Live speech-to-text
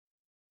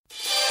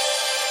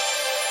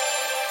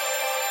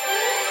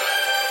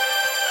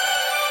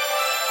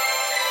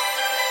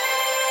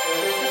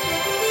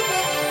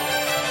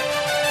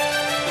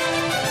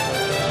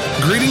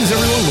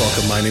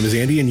Welcome, my name is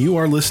Andy, and you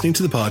are listening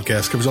to the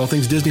podcast. Covers all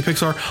things Disney,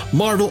 Pixar,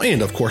 Marvel,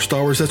 and of course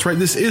Star Wars. That's right,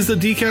 this is the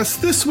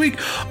D-Cast. This week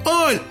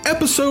on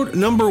episode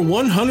number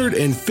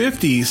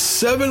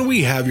 157,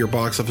 we have your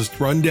box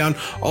office rundown,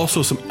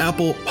 also some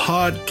Apple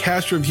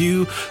Podcast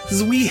review.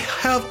 We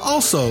have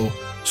also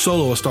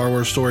Solo, a Star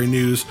Wars story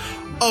news,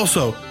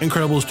 also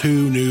Incredibles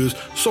 2 news,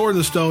 Sword in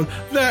the Stone,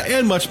 that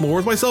and much more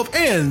with myself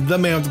and the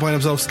man with the plan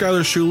himself,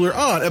 Skylar Schuler,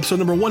 on episode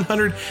number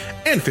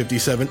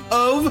 157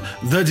 of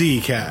the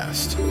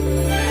D-Cast.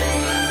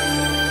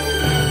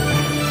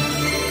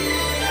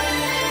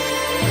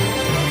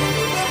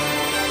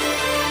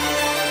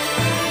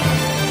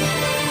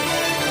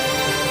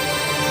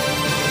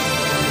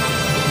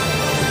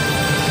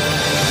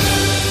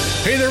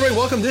 Hey there, everybody.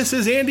 Welcome. This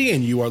is Andy,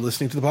 and you are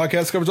listening to the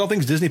podcast that covers all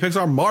things Disney,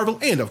 Pixar, Marvel,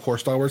 and of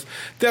course Star Wars.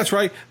 That's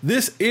right.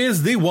 This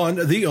is the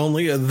one, the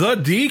only, the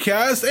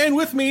D-Cast, and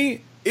with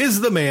me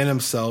is the man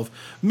himself,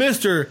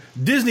 Mr.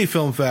 Disney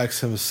Film Facts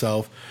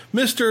himself,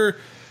 Mr.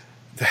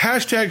 The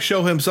hashtag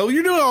show himself.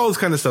 You're doing all this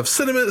kind of stuff.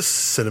 Cinnamon,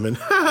 Cinema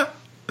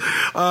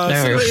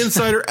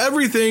Insider,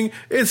 everything.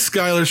 It's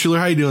Skylar Schuler.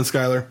 How you doing,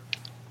 Skylar?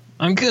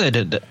 I'm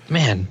good.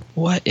 Man,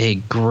 what a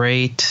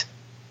great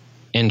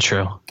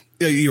intro.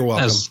 Yeah, you're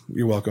welcome.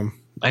 You're welcome.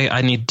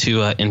 I need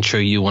to intro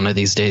you one of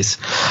these days.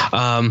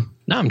 No,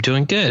 I'm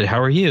doing good.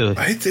 How are you?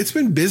 It's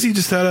been busy.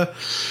 Just had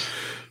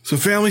some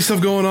family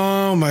stuff going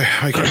on. My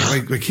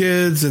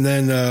kids, and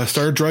then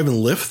started driving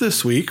Lyft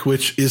this week,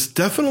 which is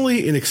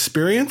definitely an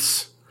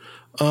experience.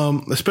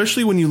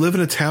 Especially when you live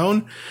in a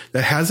town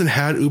that hasn't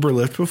had Uber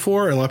Lyft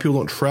before, and a lot of people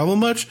don't travel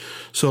much.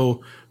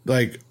 So,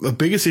 like, the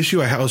biggest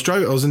issue I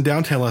was in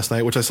downtown last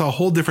night, which I saw a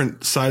whole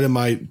different side of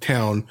my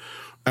town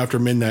after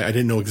midnight I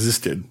didn't know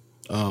existed.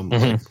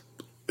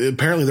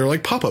 Apparently there are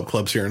like pop-up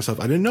clubs here and stuff.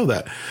 I didn't know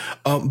that.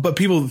 But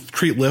people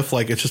treat Lyft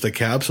like it's just a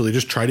cab. So they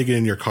just try to get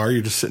in your car.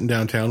 You're just sitting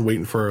downtown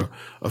waiting for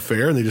a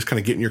fare, and they just kind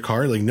of get in your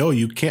car. Like, no,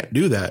 you can't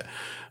do that.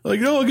 Like,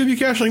 no, I'll give you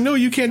cash. Like, no,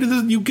 you can't do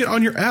this. You get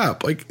on your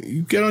app. Like,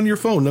 you get on your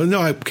phone.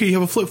 Okay, you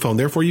have a flip phone.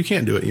 Therefore you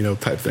can't do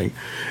it, type thing.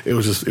 It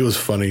was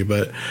funny,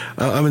 but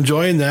I'm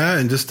enjoying that.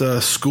 And just,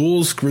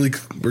 schools really,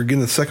 we're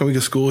getting the second week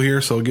of school here.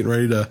 So getting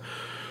ready to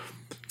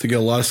get a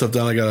lot of stuff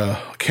done. I got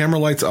a camera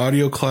lights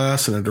audio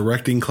class and a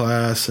directing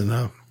class, and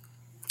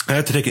I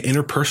have to take an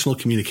interpersonal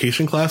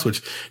communication class,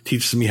 which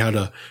teaches me how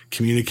to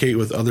communicate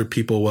with other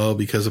people well,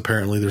 because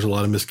apparently there's a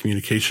lot of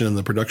miscommunication in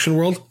the production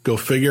world. Go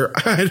figure.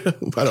 I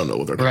don't know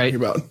what they're talking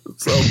about.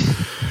 So,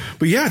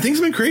 but yeah, things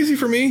have been crazy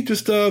for me.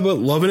 Just but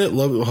loving it.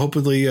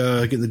 Hopefully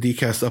getting the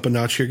D-Cast up a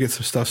notch here, get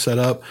some stuff set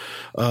up.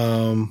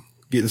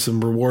 Getting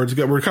some rewards.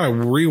 We're kind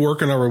of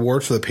reworking our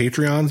rewards for the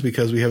Patreons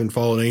because we haven't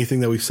followed anything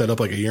that we set up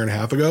like a year and a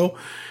half ago.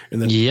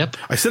 And then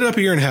I set it up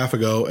a year and a half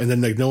ago, and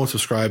then like no one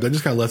subscribed. I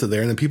just kind of left it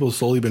there, and then people have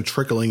slowly been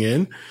trickling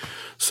in.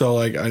 So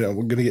like I know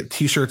we're gonna get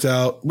T-shirts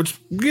out, which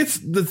gets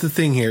the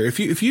thing here. If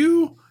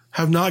you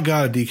have not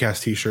got a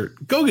D-Cast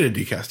T-shirt, go get a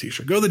D-Cast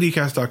T-shirt. Go to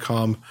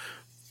thedcast.com,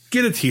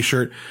 get a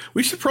T-shirt.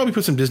 We should probably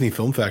put some Disney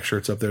Film Fact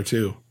shirts up there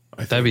too.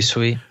 That'd be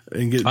sweet.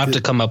 And I have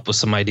to come up with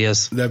some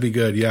ideas. That'd be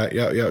good.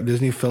 Yeah.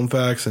 Disney Film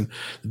Facts and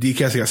the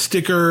D-Cast. You got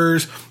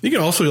stickers. You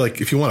can also,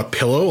 like, if you want a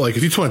pillow, like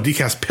if you just want a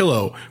D-Cast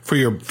pillow for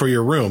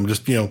your room,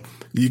 just, you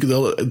can,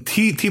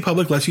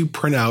 TeePublic lets you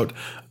print out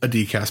a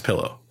D-Cast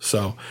pillow.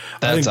 So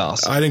that's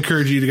awesome. I'd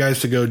encourage you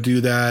guys to go do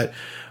that.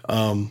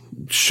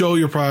 Show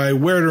your pride,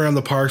 wear it around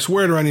the parks,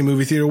 wear it around your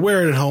movie theater,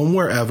 wear it at home,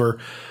 wherever.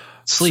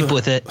 Sleep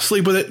with it.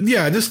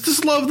 Yeah.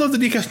 Just love the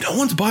D-Cast. No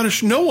one's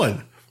bought no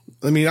one.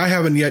 I mean, I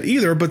haven't yet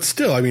either, but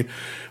still, I mean,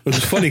 which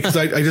is funny because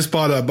I just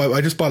bought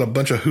a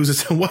bunch of Who's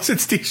It's and What's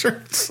It's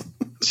t-shirts.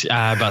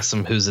 I bought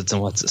some Who's It's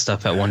and What's It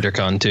stuff at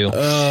WonderCon too.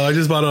 I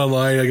just bought it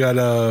online. I got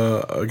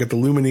the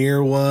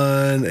Lumineer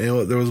one,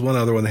 and there was one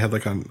other one they had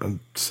like on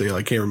sale.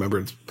 I can't remember.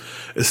 It's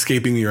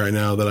escaping me right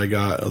now that I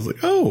got. I was like,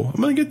 oh,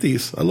 I'm gonna get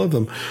these. I love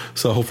them.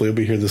 So hopefully it'll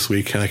be here this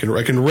week, and I can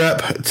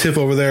rep Tiff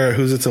over there at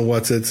Who's It's and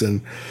What's It's,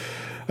 and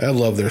I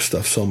love their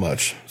stuff so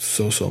much,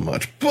 so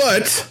much.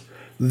 But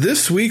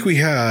this week we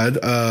had,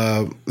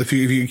 if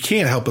you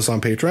can't help us on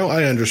Patreon,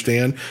 I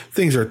understand.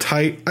 Things are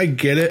tight. I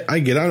get it.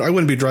 I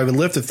wouldn't be driving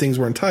Lyft if things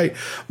weren't tight.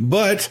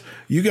 But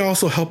you can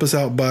also help us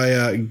out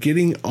by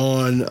getting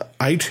on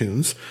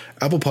iTunes,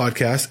 Apple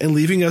Podcasts, and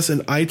leaving us an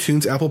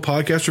iTunes Apple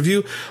Podcast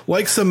review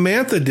like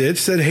Samantha did.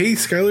 She said, hey,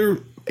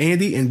 Skylar,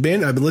 Andy, and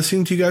Ben, I've been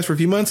listening to you guys for a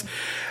few months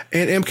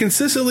and am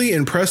consistently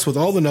impressed with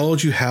all the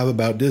knowledge you have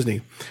about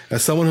Disney.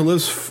 As someone who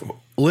lives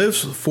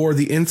for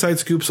the inside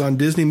scoops on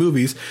Disney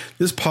movies,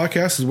 this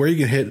podcast is where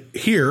you can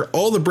hear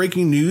all the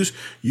breaking news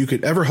you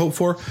could ever hope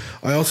for.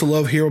 I also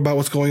love hearing about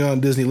what's going on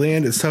in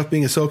Disneyland. It's tough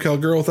being a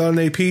SoCal girl without an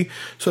AP,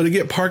 so to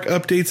get park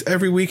updates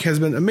every week has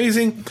been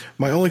amazing.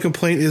 My only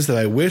complaint is that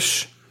I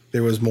wish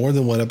there was more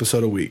than one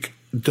episode a week.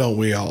 Don't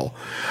we all?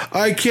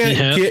 I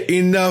can't get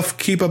enough.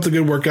 Keep up the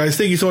good work, guys.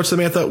 Thank you so much,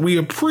 Samantha. We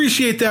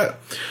appreciate that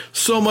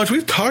so much.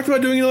 We've talked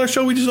about doing another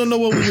show. We just don't know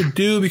what we would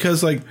do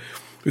because, like,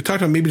 we've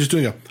talked about maybe just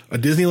doing a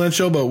Disneyland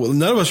show, but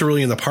none of us are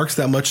really in the parks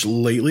that much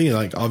lately. And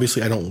like,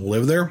 obviously I don't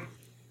live there.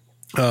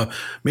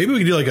 Maybe we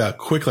could do like a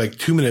quick, like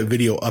 2-minute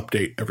video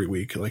update every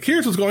week. Like,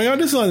 here's what's going on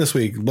this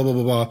week, blah, blah,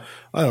 blah, blah.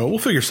 I don't know. We'll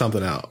figure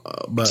something out.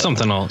 But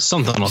something will come.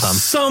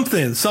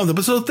 Something.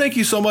 But so thank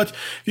you so much.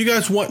 If you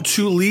guys want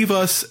to leave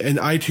us an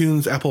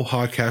iTunes, Apple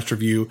Podcast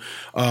review,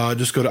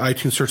 just go to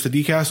iTunes, search the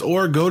Dcast,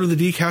 or go to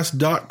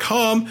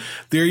thedcast.com.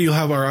 There you'll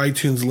have our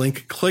iTunes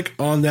link. Click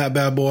on that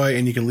bad boy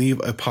and you can leave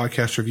a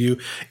podcast review.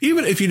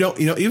 Even if you don't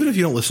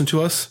listen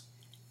to us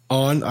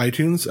on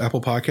iTunes,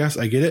 Apple Podcasts,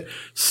 I get it.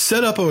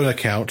 Set up an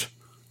account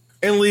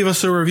and leave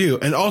us a review.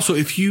 And also,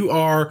 if you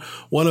are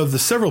one of the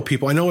several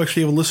people, I know we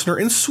actually have a listener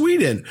in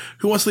Sweden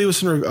who wants to leave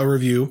us a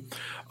review,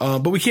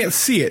 but we can't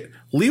see it.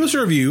 Leave us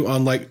a review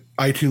on like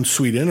iTunes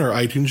Sweden or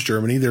iTunes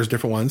Germany. There's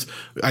different ones.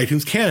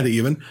 iTunes Canada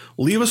even.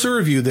 Leave us a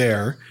review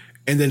there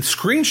and then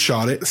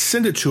screenshot it,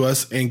 send it to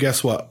us, and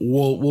guess what?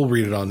 We'll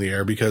read it on the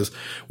air, because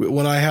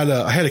when I had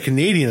a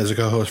Canadian as a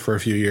co-host for a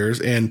few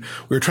years, and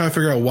we were trying to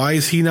figure out why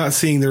is he not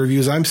seeing the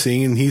reviews I'm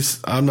seeing, and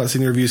I'm not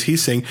seeing the reviews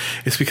he's seeing.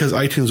 It's because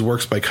iTunes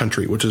works by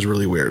country, which is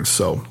really weird.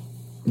 So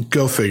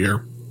go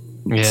figure.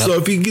 Yeah. So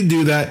if you can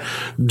do that,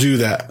 do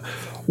that.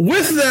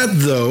 With that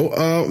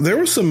though, there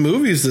were some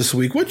movies this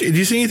week. Did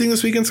you see anything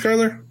this weekend,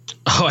 Skylar?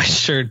 Oh, I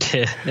sure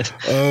did.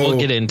 We'll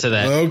get into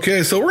that.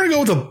 Okay, so we're gonna go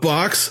with the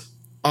box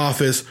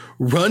office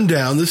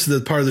rundown. This is the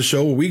part of the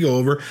show where we go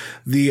over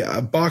the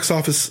box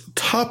office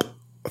top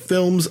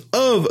films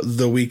of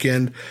the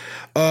weekend.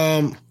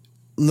 Not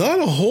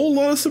a whole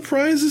lot of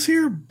surprises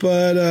here,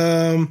 but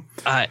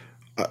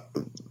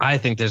I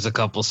think there's a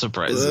couple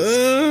surprises.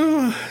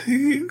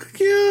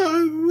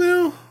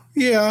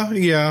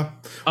 Yeah.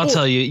 I'll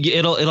tell you,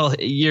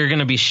 you're going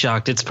to be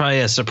shocked. It's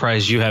probably a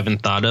surprise you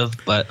haven't thought of,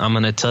 but I'm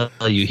going to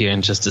tell you here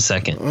in just a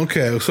second.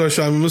 Okay, so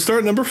I'm going to start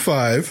at number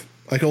 5.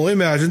 I can only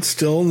imagine,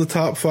 still in the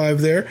top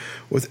 5 there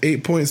with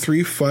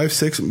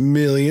 $8.356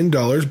 million.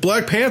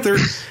 Black Panther,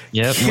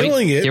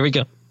 killing it. Here we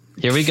go.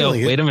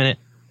 Wait a minute.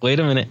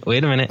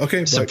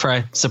 Okay.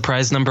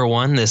 Surprise number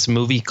 1, this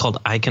movie called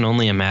I Can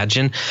Only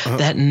Imagine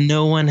that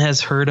no one has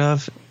heard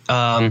of,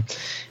 has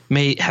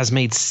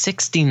made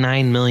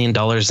 $69 million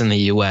in the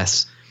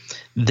U.S.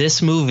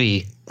 This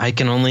movie, I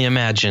Can Only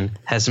Imagine,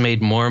 has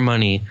made more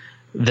money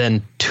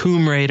than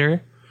Tomb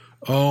Raider.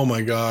 Oh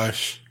my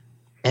gosh.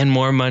 And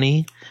more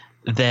money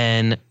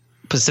than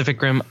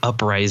Pacific Rim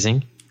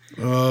Uprising.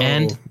 Oh.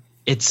 And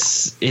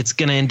it's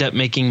going to end up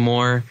making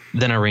more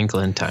than A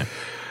Wrinkle in Time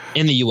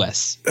in the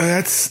U.S.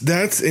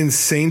 That's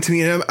insane to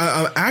me. And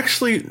I'm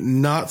actually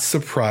not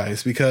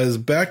surprised, because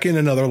back in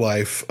another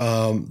life,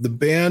 the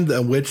band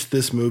in which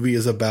this movie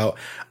is about,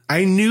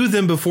 I knew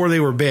them before they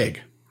were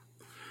big.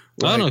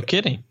 Oh, no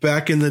kidding.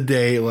 Back in the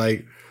day,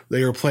 like,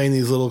 they were playing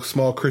these little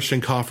small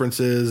Christian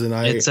conferences, and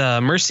it's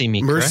Mercy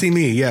Me. Mercy correct?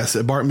 Me, yes.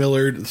 Bart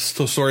Millard.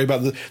 So sorry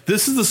about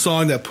this. Is the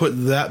song that put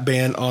that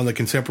band on the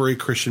contemporary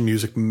Christian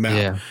music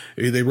map.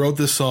 Yeah. They wrote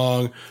this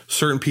song.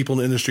 Certain people in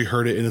the industry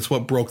heard it, and it's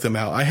what broke them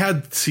out. I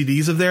had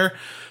CDs of theirs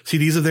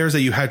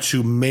that you had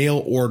to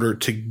mail order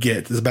to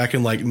get. This is back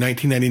in like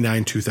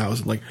 1999,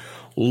 2000, like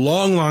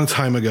long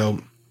time ago.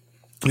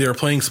 They were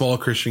playing small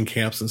Christian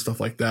camps and stuff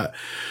like that.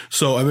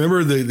 So I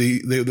remember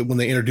when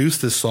they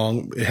introduced this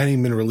song, it hadn't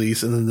even been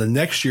released. And then the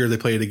next year they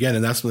played it again,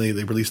 and that's when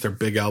they released their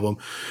big album.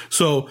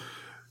 So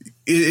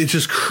it's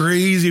just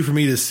crazy for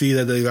me to see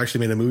that they've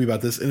actually made a movie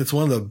about this. And it's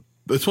one of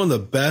the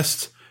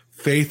best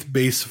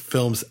faith-based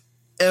films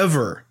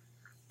ever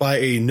by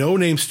a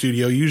no-name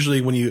studio.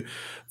 Usually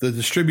the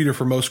distributor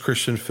for most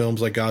Christian films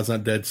like God's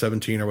Not Dead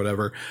 17 or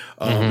whatever,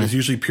 is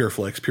usually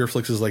PureFlix.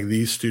 PureFlix is like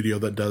the studio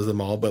that does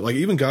them all. But like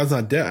even God's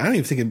Not Dead, I don't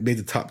even think it made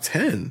the top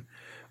 10.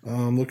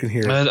 I'm looking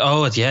here.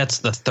 It's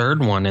the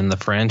third one in the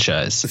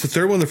franchise. It's the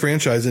third one in the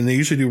franchise, and they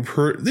usually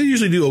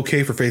do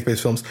okay for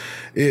faith-based films.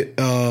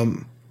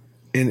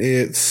 In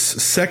its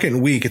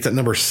second week, it's at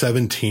number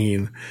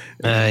 17.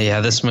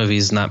 This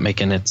movie's not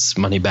making its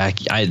money back.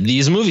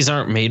 These movies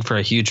aren't made for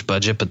a huge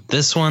budget, but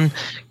this one,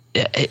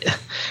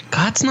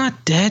 God's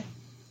Not Dead.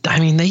 I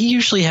mean, they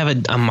usually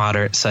have a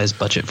moderate sized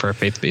budget for a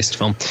faith-based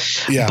film.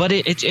 Yeah. But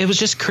it was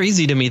just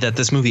crazy to me that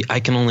this movie,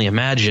 I Can Only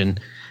Imagine,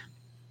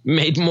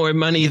 made more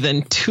money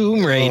than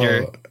Tomb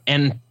Raider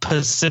and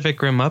Pacific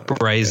Rim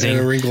Uprising, and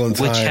A Wrinkle in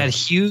Time, which had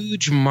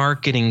huge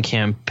marketing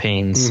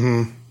campaigns.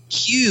 Mm-hmm.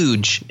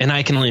 Huge. And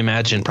I Can Only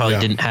Imagine probably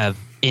didn't have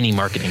any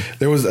marketing.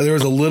 There was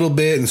a little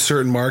bit in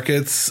certain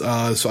markets.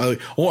 I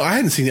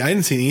hadn't seen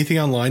anything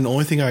online. The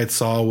only thing I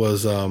saw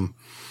was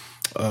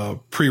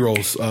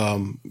pre-rolls,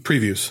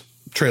 previews,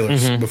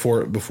 trailers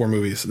before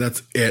movies.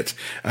 That's it.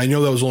 I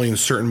know that was only in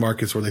certain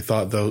markets where they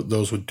thought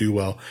those would do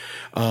well.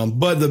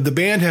 But the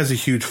band has a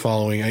huge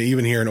following.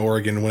 Even here in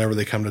Oregon, whenever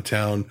they come to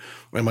town,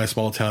 in my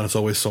small town, it's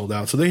always sold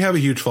out. So they have a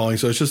huge following.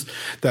 So it's just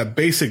that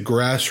basic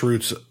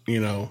grassroots,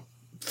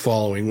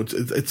 following, which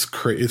it's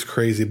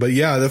crazy. But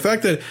yeah, the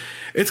fact that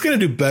it's going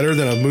to do better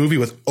than a movie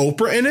with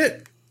Oprah in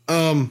it,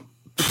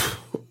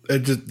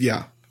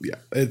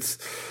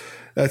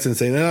 that's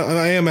insane. And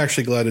I am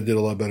actually glad it did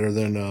a lot better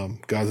than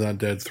God's Not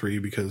Dead 3,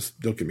 because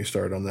don't get me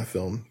started on that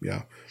film.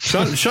 Yeah.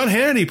 Sean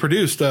Hannity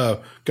produced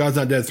God's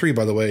Not Dead 3,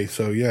 by the way.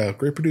 So yeah,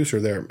 great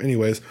producer there.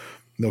 Anyways,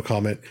 No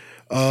comment.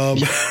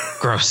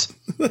 Gross.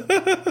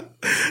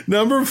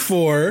 Number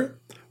 4,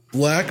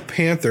 Black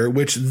Panther,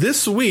 which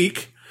this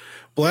week,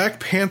 Black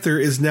Panther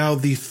is now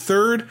the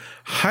 3rd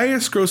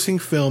highest grossing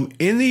film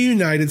in the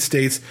United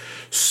States,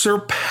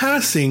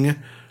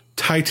 surpassing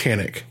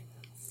Titanic.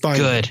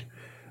 Finally. Good.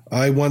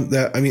 I want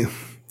that. I mean,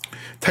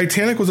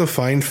 Titanic was a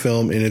fine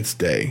film in its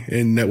day.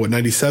 In what,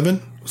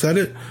 97? Was that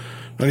it?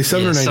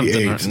 97 or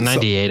 98?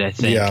 98, I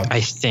think. Yeah.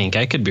 I think.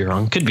 I could be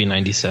wrong. Could be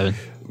 97.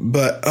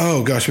 But,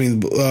 oh gosh, I mean,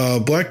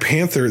 Black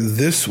Panther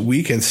this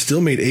weekend still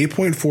made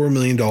 $8.4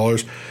 million.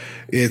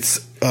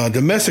 Its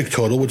domestic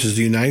total, which is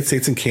the United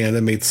States and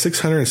Canada, made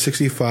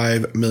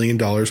 $665 million.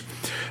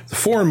 The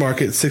foreign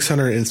market,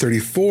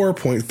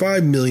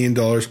 $634.5 million,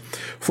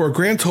 for a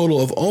grand total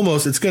of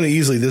almost, it's going to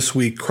easily this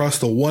week cross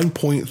the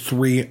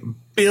 $1.3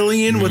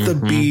 billion with a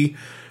B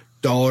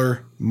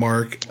dollar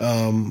mark.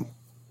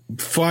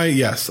 Fine.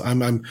 Yes,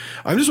 I'm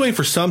just waiting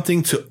for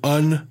something to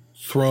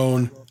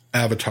unthrone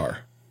Avatar.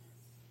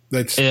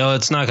 That's,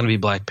 it's not going to be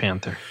Black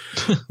Panther.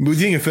 Do you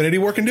think Infinity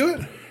War can do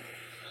it?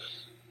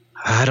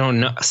 I don't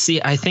know. See,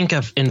 I think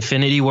if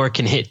Infinity War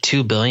can hit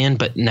 2 billion,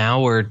 but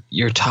now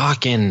you're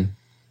talking.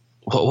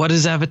 What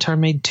is Avatar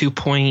made? 2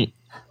 point?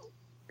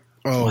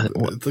 Oh,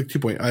 it's like 2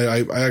 point. I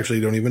actually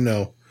don't even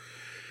know.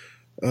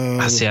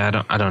 See, I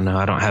don't know.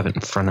 I don't have it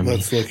in front of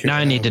me. Now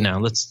I need to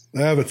know.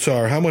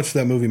 Avatar. How much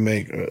did that movie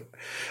make?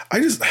 I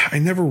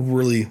never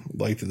really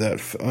liked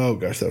that. Oh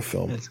gosh, that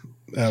film.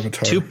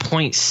 Avatar.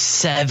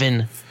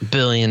 $2.7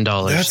 billion.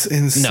 That's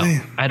insane.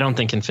 No, I don't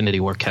think Infinity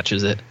War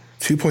catches it.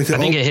 2.7. I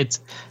think it hits.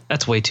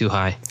 That's way too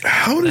high.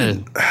 How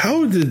did?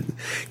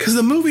 Because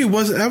the movie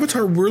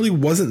Avatar really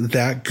wasn't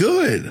that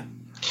good.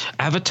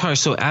 Avatar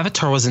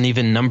wasn't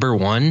even number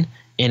 1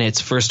 in its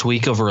first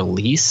week of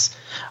release.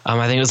 I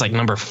think it was like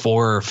number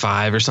 4 or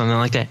 5 or something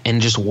like that,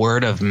 and just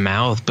word of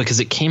mouth, because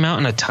it came out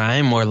in a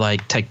time where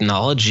like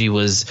technology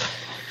was.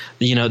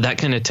 That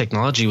kind of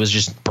technology was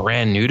just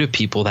brand new to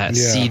people. That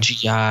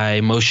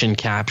CGI, motion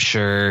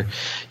capture,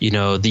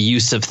 the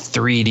use of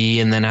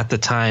 3D. And then at the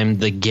time,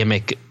 the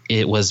gimmick,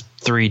 it was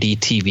 3D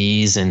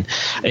TVs. And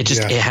it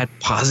had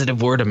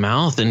positive word of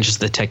mouth, and just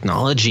the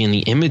technology and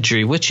the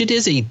imagery, which it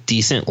is a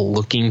decent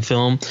looking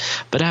film.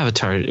 But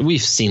Avatar,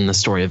 we've seen the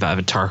story of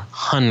Avatar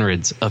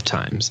hundreds of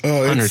times.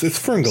 Oh, it's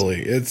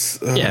Ferngully.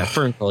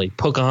 Ferngully,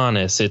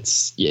 Pocahontas.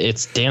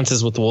 It's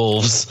Dances with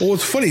Wolves. Well,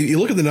 it's funny. You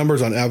look at the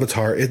numbers on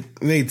Avatar. It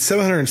made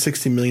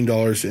 $760 million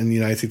in the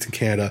United States and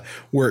Canada.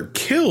 Where it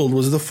killed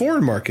was the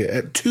foreign market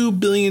at $2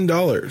 billion.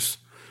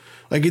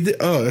 Like it did.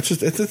 Oh, it's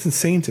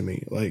insane to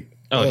me. Like,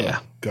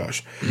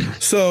 gosh.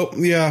 So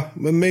yeah,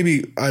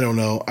 maybe, I don't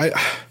know.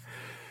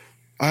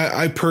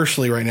 I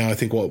personally right now, I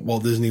think what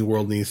Walt Disney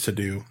World needs to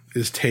do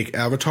is take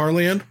Avatar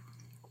Land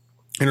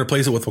and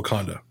replace it with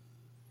Wakanda.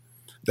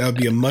 That would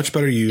be a much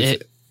better use.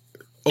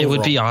 It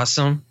would be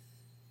awesome.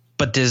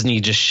 But Disney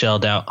just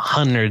shelled out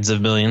hundreds of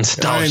millions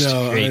of dollars.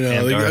 I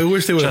know. Like, I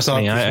wish they would have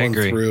thought this one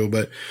through.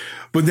 But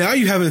now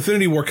you have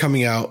Infinity War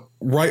coming out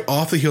right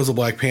off the heels of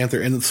Black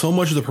Panther, and so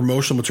much of the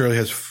promotional material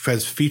has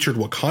featured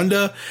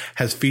Wakanda,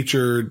 has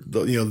featured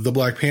the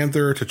Black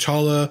Panther,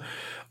 T'Challa.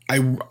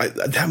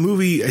 That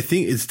movie, I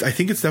think it's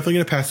definitely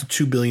going to pass the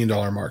 $2 billion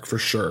mark for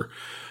sure.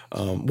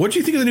 What do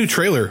you think of the new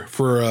trailer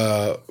for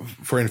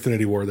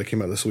Infinity War that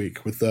came out this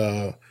week with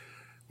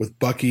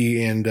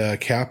Bucky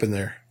and Cap in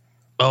there?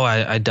 Oh,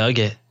 I dug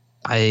it.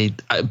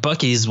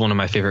 Bucky's one of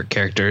my favorite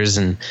characters,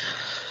 and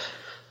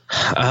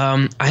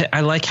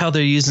I like how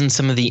they're using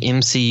some of the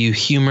MCU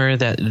humor,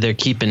 that they're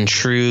keeping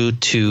true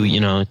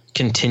to,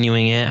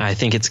 continuing it. I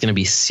think it's going to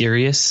be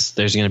serious.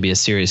 There's going to be a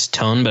serious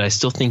tone, but I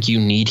still think you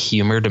need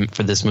humor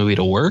for this movie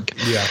to work.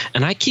 Yeah.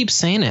 And I keep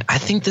saying it. I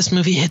think this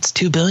movie hits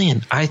 2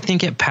 billion. I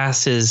think it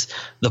passes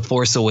The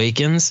Force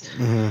Awakens.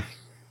 Mm-hmm.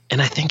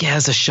 And I think it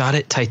has a shot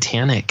at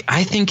Titanic.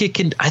 I think it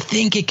can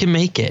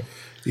make it.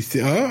 You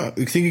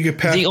think you could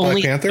pass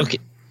Black Panther? Okay.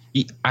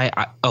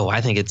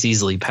 I think it's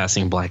easily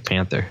passing Black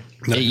Panther.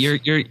 Nice.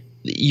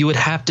 You would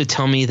have to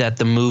tell me that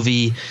the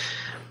movie,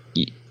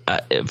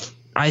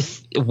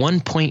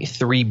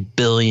 $1.3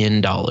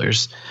 billion.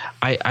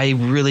 I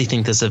really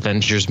think this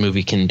Avengers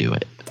movie can do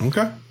it.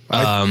 Okay.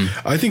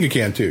 I think it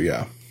can too.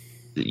 Yeah.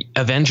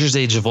 Avengers: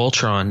 Age of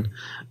Ultron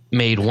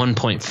made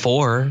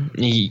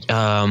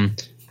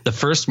 1.4. The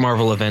first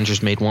Marvel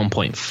Avengers made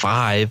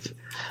 1.5.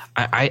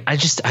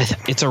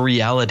 It's a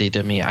reality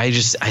to me. I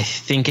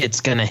think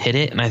it's gonna hit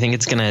it, and I think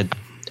it's gonna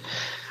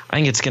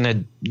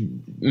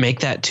make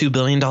that $2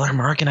 billion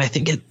mark, and I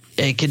think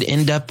it could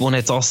end up, when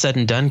it's all said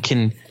and done,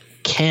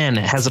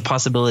 has a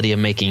possibility of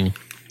making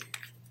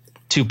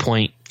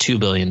 $2.2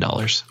 billion.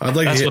 That's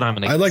what I'm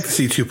gonna. I'd like to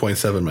see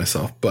 2.7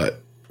 myself,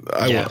 but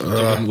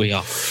we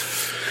all.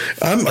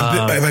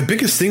 My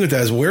biggest thing with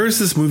that is, where is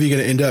this movie going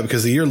to end up?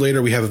 Because a year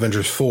later we have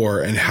Avengers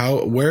 4, and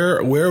where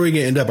are we going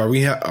to end up? Are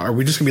we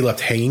just going to be left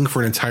hanging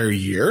for an entire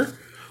year?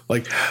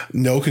 Like,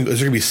 is there going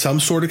to be some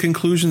sort of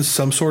conclusion,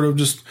 some sort of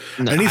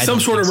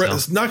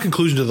not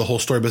conclusion to the whole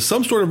story, but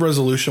some sort of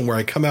resolution where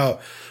I come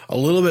out a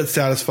little bit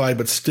satisfied,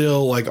 but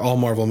still, like all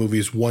Marvel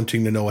movies,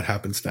 wanting to know what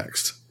happens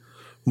next.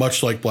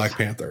 much like Black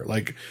Panther.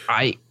 Like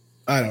I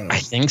don't know. I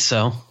think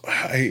so.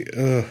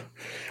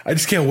 I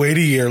just can't wait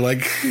a year, like,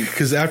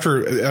 because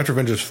after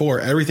Avengers 4,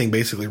 everything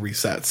basically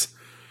resets.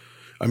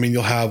 I mean,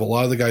 you'll have a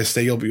lot of the guys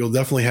stay. You'll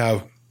definitely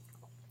have.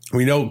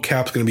 We know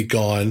Cap's going to be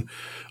gone.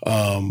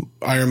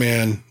 Iron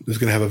Man is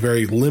going to have a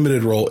very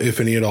limited role, if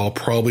any at all,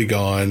 probably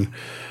gone.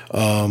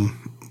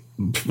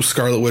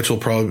 Scarlet Witch will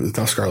probably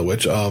not Scarlet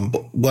Witch.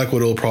 Black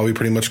Widow will probably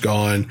pretty much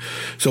gone.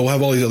 So we'll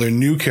have all these other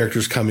new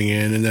characters coming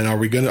in, and then are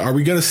we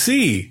gonna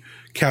see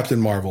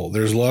Captain Marvel?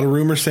 There's a lot of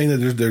rumors saying that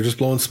they're just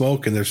blowing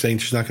smoke, and they're saying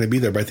she's not going to be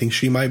there, but I think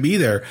she might be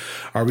there.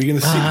 Are we going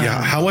to see?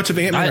 How much of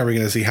Ant-Man are we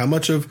going to see? How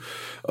much of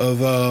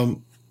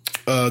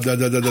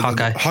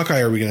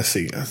Hawkeye are we going to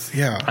see?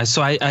 Yeah.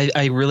 So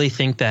I really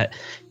think that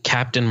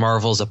Captain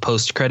Marvel's a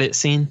post-credit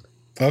scene.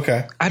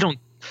 Okay.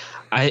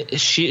 I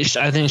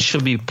think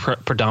she'll be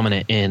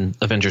predominant in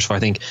Avengers 4. I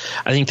think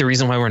the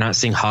reason why we're not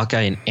seeing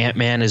Hawkeye and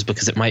Ant-Man is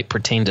because it might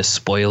pertain to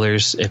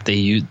spoilers if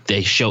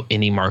they show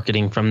any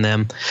marketing from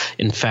them.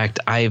 In fact,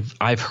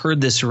 I've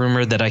heard this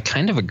rumor that I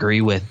kind of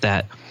agree with,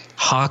 that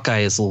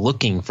Hawkeye is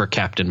looking for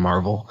Captain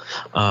Marvel.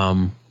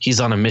 He's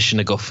on a mission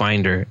to go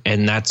find her,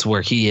 and that's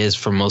where he is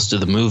for most of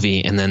the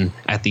movie. And then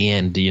at the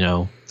end,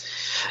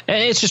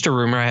 it's just a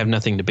rumor. I have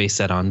nothing to base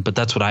that on, but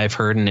that's what I've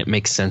heard, and it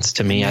makes sense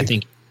to me. I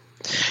think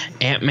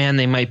Ant-Man,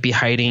 they might be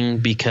hiding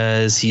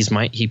because he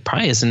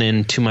probably isn't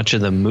in too much of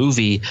the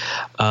movie,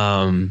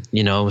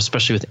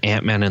 especially with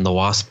Ant-Man and the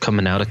Wasp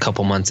coming out a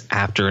couple months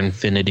after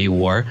Infinity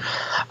War.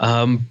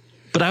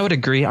 But I would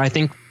agree. I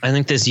think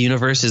this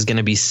universe is going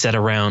to be set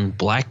around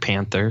Black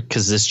Panther,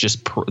 because this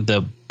just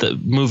the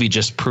movie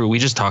just proved. We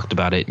just talked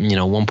about it.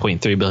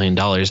 $1.3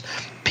 billion.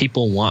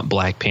 People want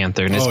Black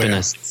Panther, and it's been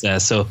a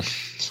success. So,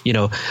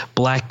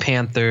 Black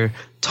Panther,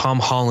 Tom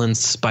Holland's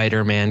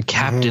Spider-Man,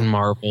 Captain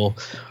Marvel,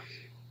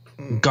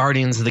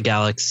 Guardians of the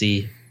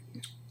Galaxy.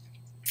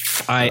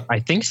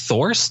 I think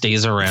Thor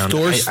stays around.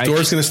 Thor's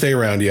going to stay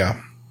around.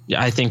 Yeah.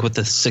 I think with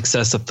the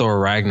success of Thor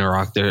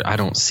Ragnarok, I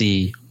don't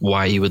see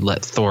why you would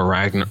let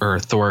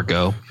Thor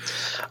go.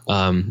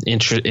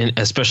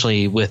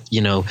 Especially with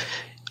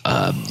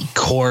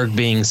Korg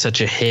being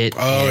such a hit.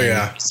 Oh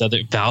yeah,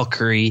 Southern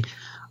Valkyrie,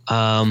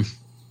 and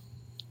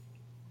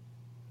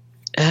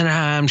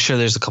I'm sure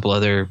there's a couple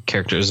other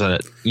characters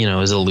that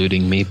is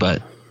eluding me,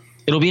 but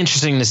it'll be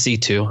interesting to see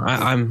too.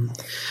 I'm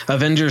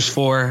Avengers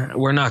 4.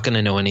 We're not going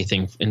to know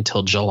anything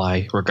until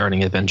July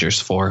regarding Avengers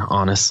 4,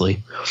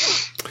 honestly.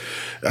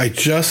 I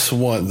just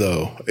want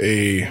though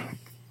a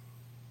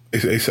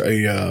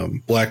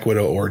Black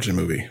Widow origin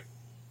movie.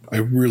 I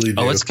really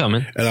do. Oh, it's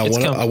coming. And I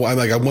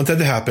want that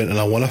to happen, and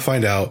I want to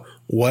find out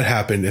what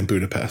happened in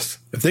Budapest.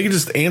 If they could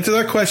just answer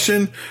that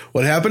question,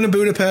 what happened in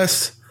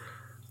Budapest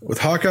with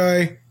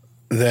Hawkeye,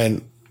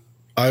 then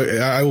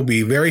I will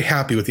be very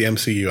happy with the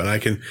MCU, and I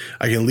can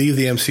leave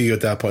the MCU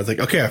at that point. It's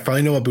like, okay, I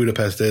finally know what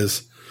Budapest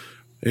is.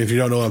 And if you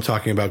don't know what I'm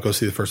talking about, go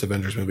see the first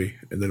Avengers movie,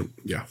 and then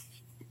Anyways.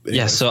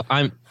 Yeah. So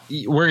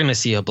we're going to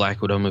see a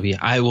Black Widow movie.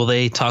 Will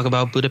they talk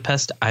about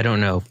Budapest? I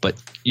don't know, but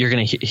you're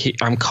going to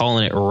I'm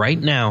calling it right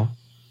now.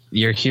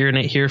 You're hearing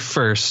it here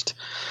first.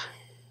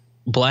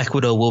 Black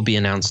Widow will be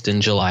announced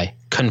in July.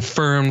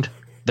 Confirmed.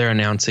 They're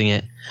announcing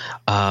it.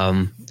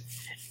 And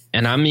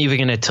I'm even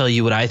going to tell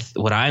you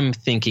what I'm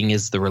thinking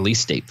is the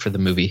release date for the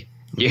movie.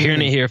 You're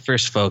hearing it here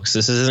first, folks.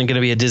 This isn't going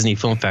to be a Disney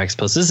Film Facts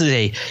post. This is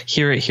a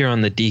hear it here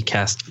on the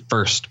DCast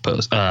first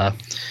post.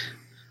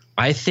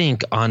 I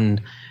think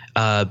on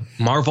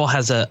Marvel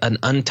has an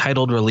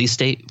untitled release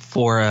date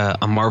for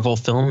a Marvel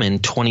film in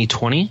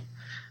 2020.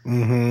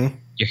 Mm-hmm.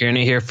 You're hearing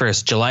it here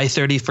first. July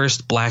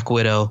 31st, Black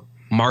Widow.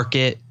 Mark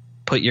it.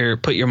 Put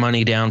your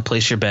money down.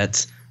 Place your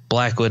bets.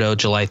 Black Widow,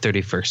 July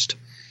 31st.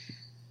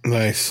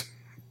 Nice.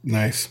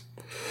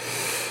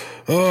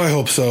 Oh, I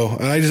hope so.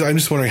 And I'm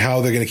just wondering how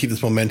they're going to keep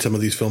this momentum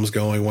of these films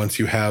going once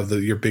you have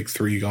your big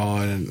three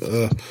gone. And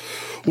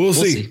we'll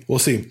see. We'll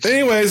see.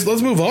 Anyways,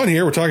 let's move on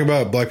here. We're talking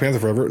about Black Panther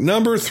forever.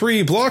 Number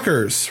 3,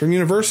 Blockers from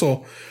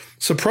Universal.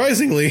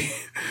 Surprisingly,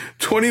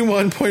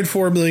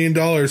 $21.4 million.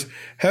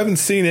 Haven't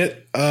seen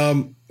it.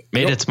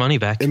 Made its money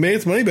back. It made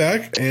its money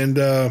back, and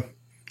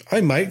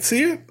I might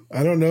see it.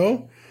 I don't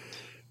know.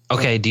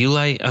 Okay, do you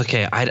like?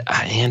 Okay,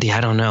 Andy,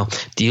 I don't know.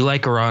 Do you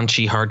like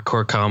raunchy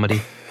hardcore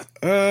comedy?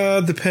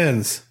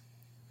 Depends.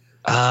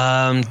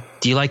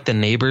 Do you like the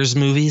Neighbors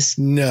movies?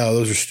 No,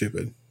 those are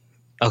stupid.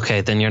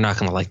 Okay, then you're not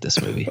going to like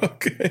this movie.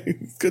 Okay,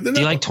 good to know. Do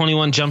you like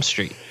 21 Jump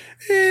Street?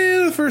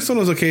 The first one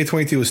was okay.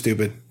 22 was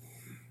stupid.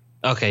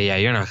 Okay, yeah,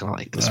 you're not going to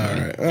like this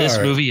movie. Right, this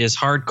movie is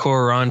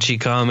hardcore raunchy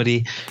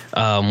comedy,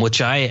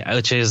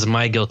 which is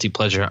my guilty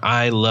pleasure.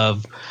 I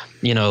love,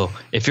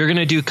 if you're going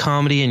to do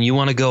comedy and you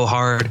want to go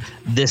hard,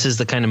 this is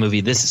the kind of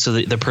movie. So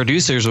the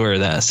producers were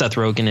Seth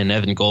Rogen and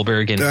Evan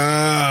Goldberg, and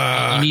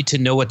you need to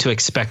know what to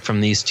expect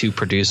from these two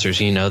producers.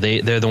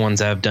 They're the ones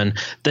that have done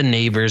the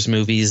Neighbors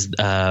movies.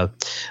 This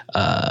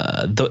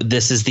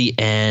is the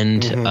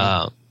End.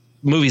 Mm-hmm.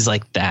 movies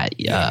like that.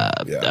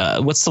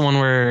 What's the one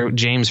where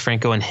James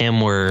Franco and him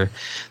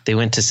they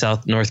went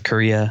to North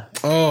Korea?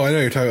 Oh, I know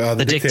you're talking about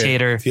the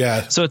Dictator.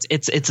 Yeah. So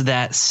it's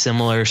that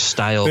similar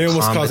style. They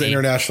almost comedy. caused an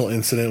international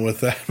incident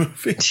with that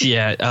movie.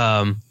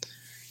 Yeah.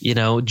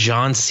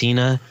 John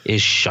Cena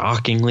is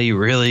shockingly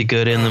really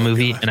good in the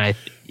movie, God. and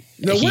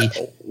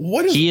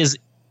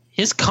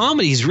his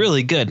comedy is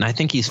really good, and I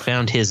think he's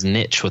found his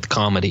niche with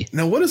comedy.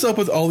 Now, what is up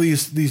with all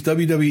these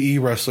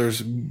WWE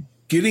wrestlers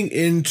getting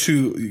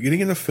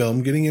into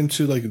film, getting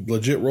into like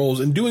legit roles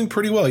and doing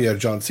pretty well? You have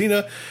John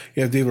Cena,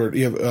 you have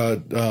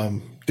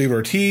David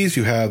Ortiz,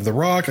 you have The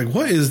Rock. Like,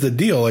 what is the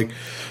deal? Like,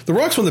 The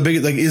Rock's one of the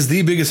biggest, like, is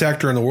the biggest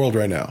actor in the world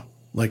right now.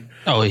 Like,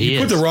 he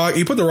is.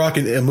 You put The Rock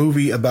in a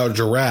movie about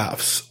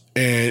giraffes,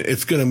 and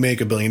it's going to make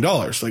 $1 billion.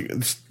 Like,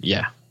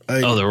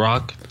 The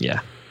Rock,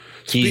 yeah.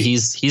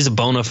 He's a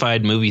bona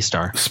fide movie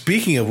star.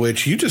 Speaking of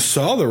which, you just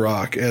saw The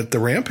Rock at the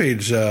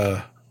Rampage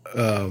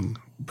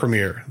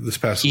premiere this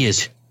past week. He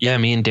is. Yeah,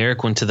 me and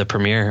Derek went to the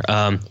premiere.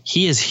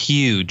 He is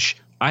huge.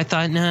 I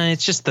thought,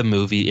 it's just the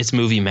movie. It's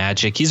movie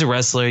magic. He's a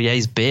wrestler. Yeah,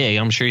 he's big.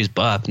 I'm sure he's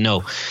buff.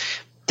 No.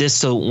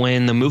 So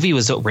when the movie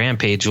was at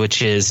Rampage,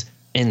 which is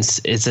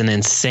it's an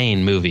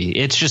insane movie.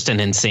 It's just an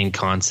insane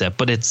concept,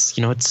 but it's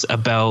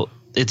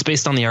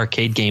based on the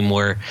arcade game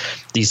where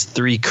these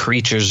three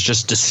creatures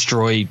just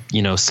destroy,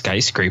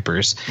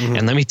 skyscrapers. Mm-hmm.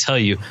 And let me tell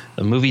you,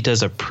 the movie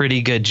does a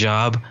pretty good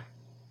job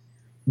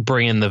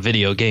bringing the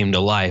video game to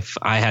life.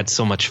 I had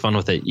so much fun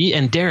with it.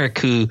 And Derek,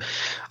 who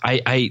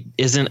I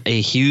isn't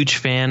a huge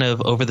fan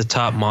of over the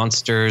top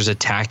monsters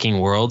attacking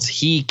worlds,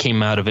 he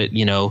came out of it,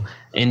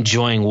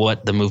 enjoying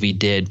what the movie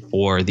did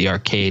for the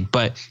arcade.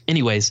 But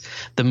anyways,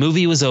 the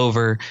movie was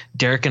over.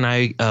 Derek and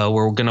I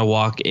were going to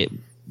walk it.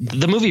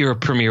 The movie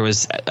premiere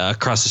was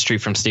across the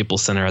street from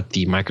Staples Center at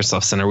the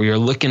Microsoft Center. We were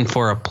looking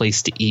for a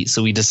place to eat,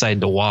 so we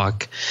decided to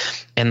walk.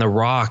 And The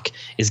Rock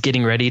is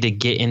getting ready to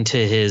get into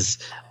his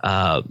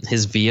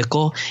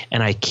vehicle,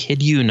 and I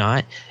kid you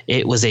not,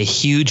 it was a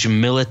huge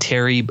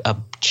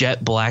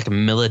jet black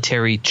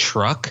military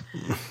truck,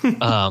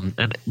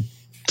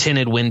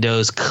 tinted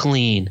windows,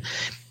 clean.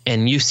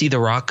 And you see The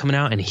Rock coming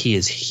out, and he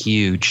is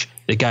huge.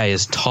 The guy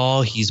is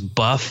tall, he's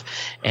buff,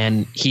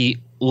 and he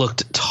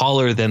looked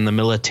taller than the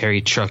military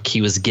truck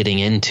he was getting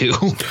into.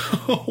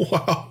 Oh,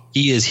 wow.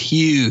 He is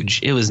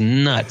huge. It was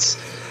nuts.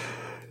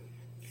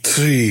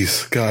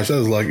 Jeez, gosh, that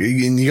was like,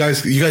 and you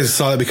guys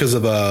saw that because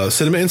of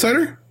Cinema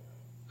Insider?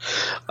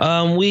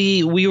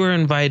 We were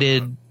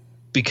invited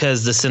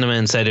because the Cinema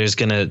Insider is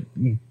going to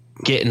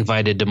get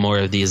invited to more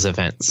of these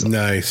events.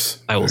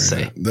 Nice. I will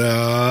say.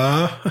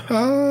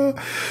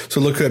 So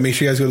look at, make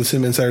sure you guys go to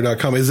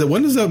cineminsider.com.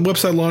 When does that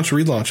website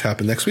relaunch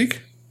happen? Next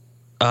week?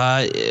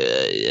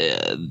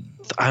 It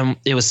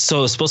was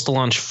supposed to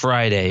launch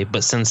Friday,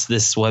 but since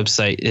this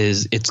website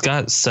it's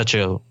got such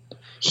a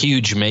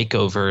huge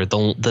makeover,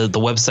 the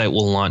website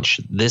will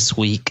launch this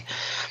week,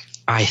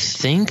 I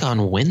think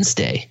on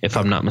Wednesday, if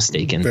I'm not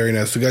mistaken. Very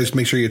nice. So guys,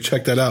 make sure you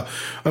check that out.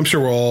 I'm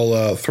sure we'll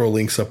all throw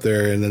links up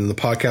there, and then the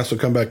podcast will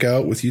come back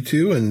out with you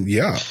too. And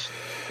yeah,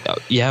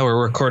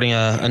 we're recording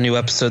a new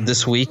episode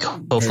this week.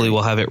 Hopefully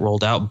we'll have it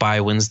rolled out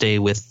by Wednesday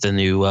with the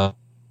new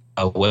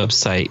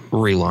website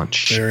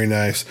relaunch. Very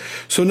nice.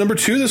 So number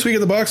 2 this week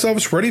at the box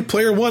office, Ready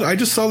Player One. I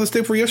just saw this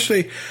day for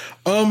yesterday.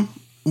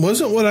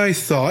 Wasn't what I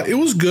thought. It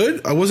was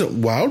good. I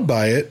wasn't wowed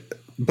by it,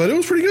 but it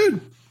was pretty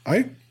good.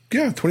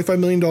 $25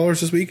 million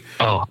this week.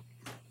 Oh,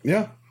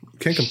 yeah,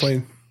 can't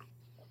complain.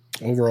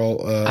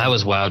 Overall, I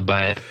was wowed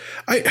by it.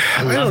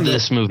 I love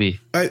this movie.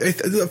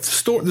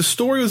 The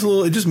story was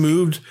it just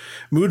moved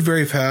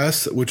very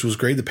fast, which was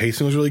great. The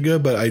pacing was really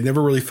good, but I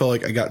never really felt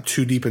like I got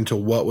too deep into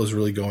what was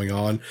really going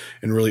on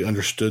and really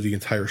understood the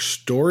entire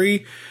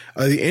story.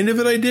 The end of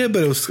it I did,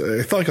 but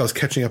I felt like I was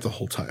catching up the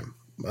whole time.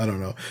 I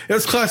don't know. It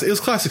was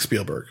classic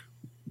Spielberg,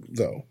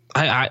 though.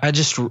 I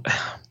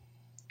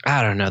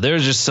don't know. There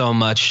was just so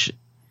much.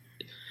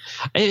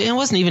 It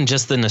wasn't even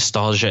just the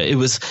nostalgia. It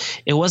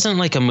wasn't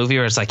like a movie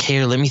where it's like,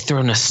 hey, let me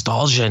throw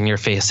nostalgia in your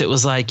face. It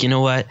was like, you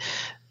know what?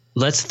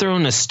 Let's throw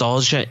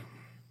nostalgia.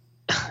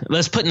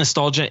 Let's put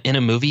nostalgia in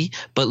a movie,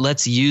 but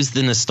let's use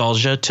the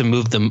nostalgia to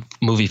move the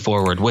movie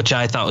forward, which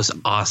I thought was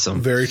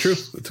awesome. Very true.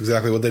 That's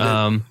exactly what they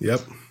did.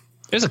 Yep.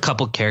 There's a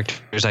couple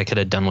characters I could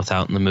have done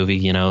without in the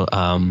movie,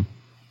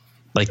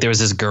 like there was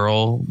this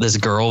girl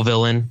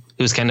villain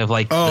who's kind of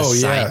like the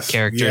side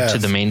character to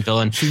the main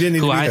villain, she didn't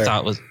who I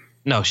thought was.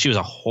 No, she was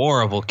a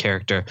horrible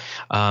character.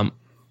 Now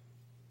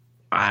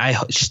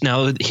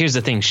here's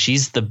the thing.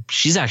 She's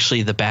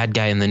actually the bad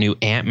guy in the new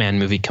Ant-Man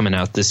movie coming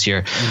out this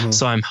year. Mm-hmm.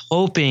 So I'm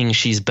hoping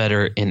she's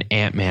better in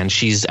Ant-Man.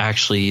 She's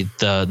actually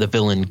the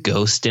villain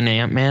Ghost in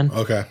Ant-Man.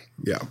 Okay.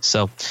 Yeah.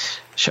 So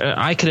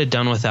I could have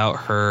done without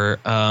her.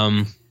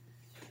 Ben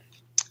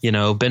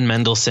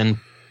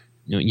Mendelsohn.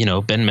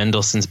 Ben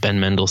Mendelsohn's Ben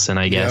Mendelsohn,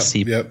 I guess.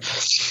 Yep.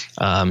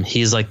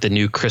 He's like the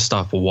new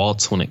Christoph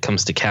Waltz when it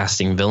comes to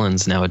casting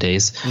villains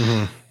nowadays.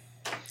 Mm-hmm.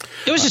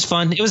 It was just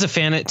fun. It was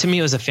to me,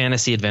 it was a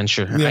fantasy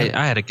adventure. Yeah.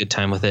 I had a good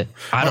time with it.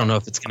 I don't know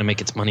if it's going to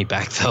make its money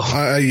back though.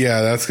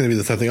 Yeah, that's going to be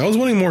the tough thing. I was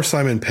wanting more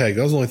Simon Pegg.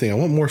 That was the only thing. I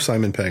want more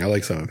Simon Pegg. I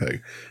like Simon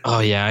Pegg. Oh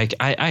yeah,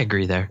 I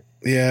agree there.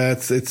 Yeah,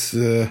 it's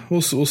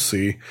we'll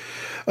see.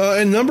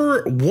 And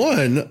number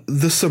one,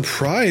 the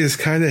surprise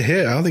kind of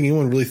hit. I don't think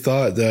anyone really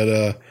thought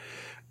that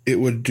it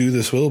would do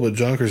this well, but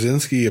John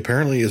Krasinski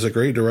apparently is a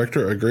great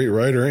director, a great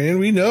writer, and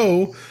we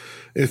know,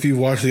 if you've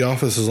watched The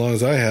Office as long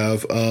as I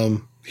have,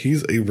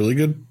 he's a really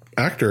good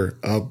actor.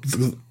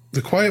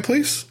 The Quiet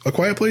Place,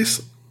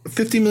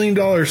 $50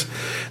 million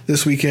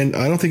this weekend.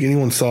 I don't think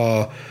anyone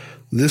saw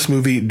this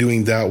movie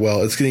doing that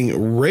well. It's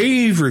getting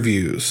rave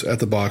reviews at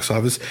the box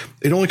office.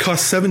 It only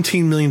cost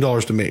 $17 million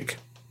to make,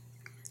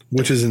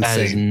 which is insane. That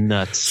is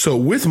nuts. So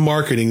with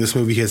marketing, this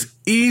movie has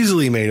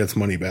easily made its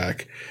money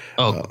back.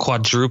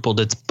 Quadrupled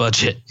its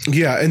budget.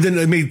 Yeah, and then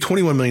it made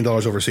 $21 million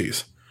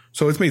overseas.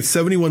 So it's made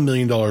 $71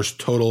 million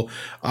total.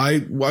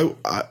 I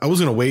was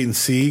going to wait and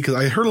see because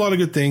I heard a lot of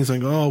good things.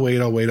 Like, I'll wait.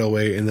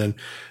 And then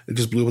it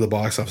just blew up at the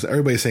box office.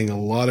 Everybody's saying a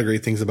lot of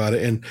great things about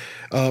it. And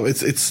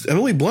it's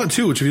Emily Blunt,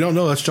 too, which if you don't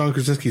know, that's John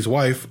Krasinski's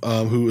wife,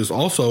 who is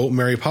also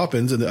Mary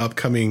Poppins in the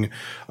upcoming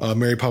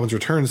Mary Poppins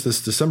Returns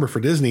this December for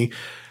Disney.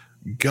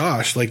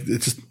 Gosh, like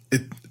it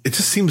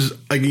just seems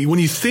like when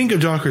you think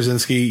of John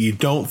Krasinski, you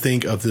don't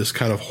think of this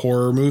kind of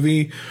horror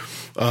movie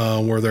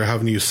where they're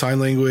having to use sign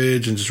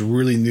language and just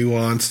really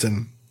nuanced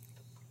and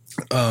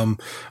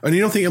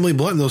you don't think Emily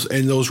Blunt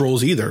in those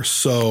roles either.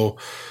 So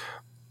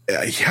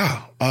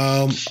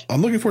I'm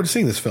looking forward to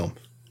seeing this film.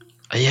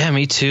 Yeah,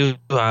 me too.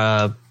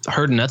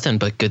 Heard nothing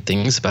but good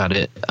things about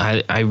it.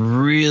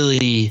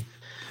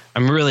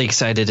 I'm really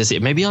excited to see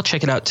it. Maybe I'll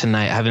check it out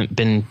tonight. I haven't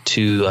been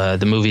to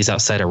the movies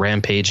outside of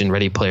Rampage and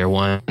Ready Player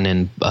One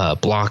and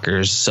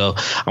Blockers, so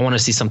I want to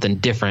see something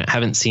different.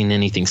 Haven't seen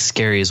anything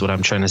scary is what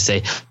I'm trying to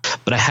say.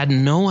 But I had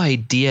no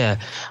idea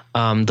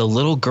the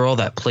little girl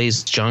that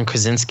plays John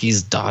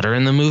Krasinski's daughter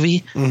in the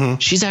movie,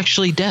 she's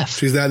actually deaf.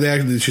 She's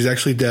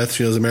actually deaf.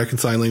 She knows American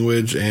Sign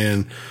Language,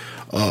 and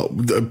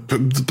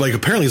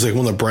apparently it's like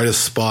one of the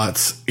brightest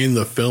spots in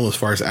the film as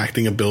far as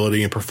acting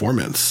ability and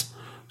performance.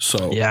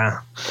 So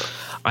yeah.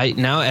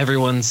 Now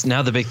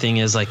the big thing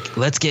is like,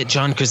 let's get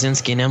John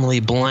Krasinski and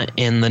Emily Blunt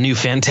in the new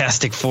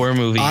Fantastic Four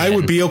movie. I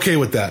would be okay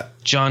with that.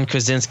 John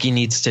Krasinski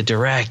needs to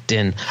direct,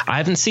 and I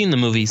haven't seen the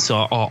movie, so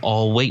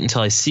I'll wait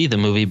until I see the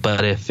movie.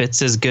 But if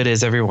it's as good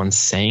as everyone's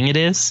saying it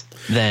is,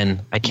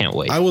 then I can't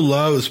wait. I would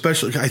love,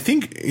 especially, I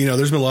think,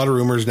 there's been a lot of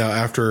rumors now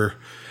after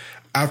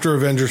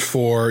Avengers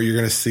 4, you're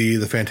going to see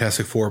the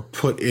Fantastic Four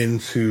put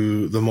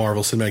into the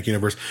Marvel Cinematic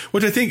Universe,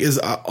 which I think is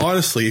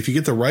honestly, if you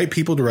get the right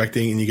people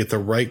directing and you get the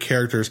right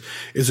characters,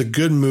 is a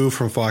good move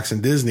from Fox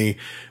and Disney,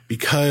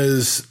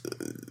 because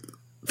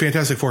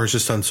Fantastic Four has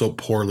just done so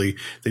poorly.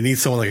 They need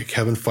someone like a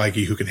Kevin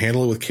Feige who can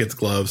handle it with kids'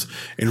 gloves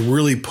and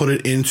really put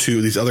it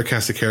into these other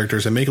cast of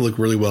characters and make it look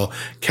really well,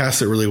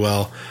 cast it really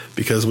well,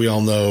 because we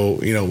all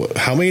know,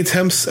 how many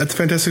attempts at the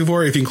Fantastic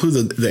Four? If you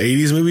include the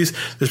 80s movies,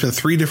 there's been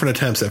 3 different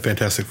attempts at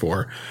Fantastic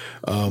Four.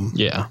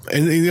 Yeah.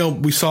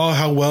 And, we saw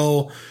how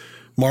well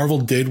Marvel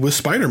did with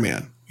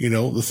Spider-Man.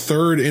 The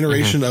third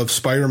iteration of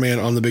Spider-Man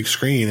on the big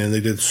screen, and they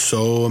did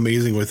so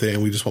amazing with it,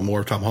 and we just want more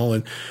of Tom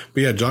Holland.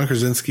 But yeah, John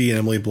Krasinski and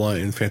Emily Blunt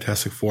in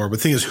Fantastic Four. But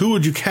the thing is, who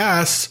would you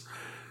cast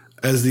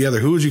as the other?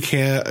 Who would you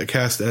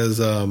cast as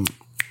the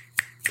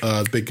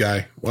big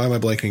guy? Why am I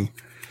blanking?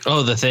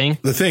 Oh, The Thing?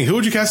 The Thing. Who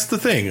would you cast as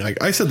The Thing?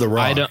 Like I said, The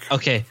Rock.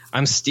 Okay,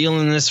 I'm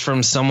stealing this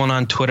from someone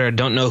on Twitter. I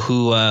don't know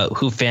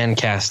who fan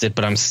cast it,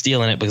 but I'm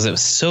stealing it because it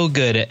was so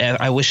good.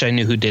 I wish I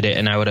knew who did it,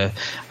 and I would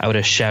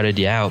have shouted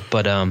you out.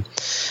 But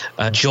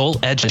Joel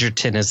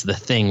Edgerton as The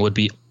Thing would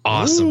be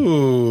awesome.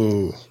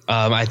 Ooh.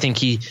 I think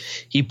he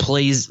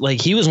plays like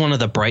he was one of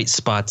the bright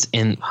spots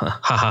in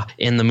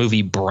the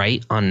movie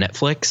Bright on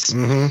Netflix.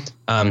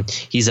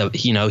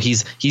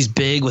 He's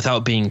big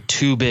without being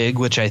too big,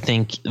 which I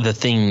think The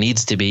Thing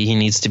needs to be. He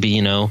needs to be,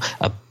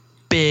 a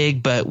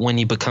big, but when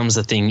he becomes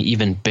a thing,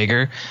 even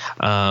bigger.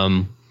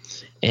 And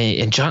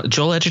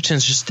Joel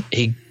Edgerton's just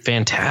a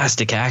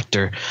fantastic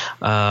actor.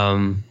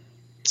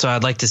 So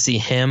I'd like to see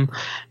him.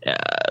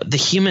 The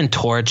Human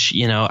Torch,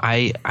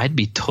 I'd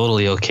be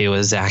totally okay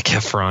with Zac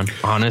Efron,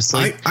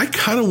 honestly. I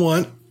kind of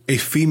want a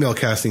female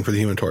casting for the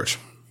Human Torch.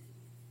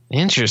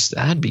 Interesting.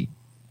 That'd be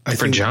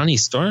for Johnny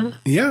Storm?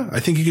 Yeah, I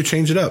think you could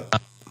change it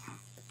up.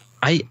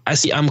 I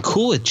see. I'm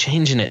cool with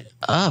changing it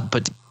up,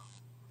 but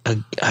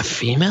a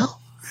female?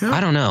 Yeah.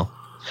 I don't know.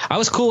 I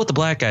was cool with the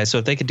black guy, so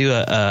if they could do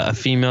a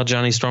female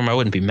Johnny Storm, I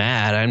wouldn't be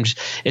mad.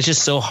 It's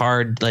just so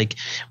hard. Like,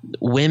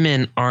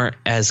 women aren't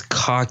as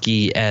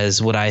cocky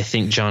as what I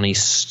think Johnny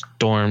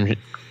Storm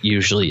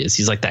usually is.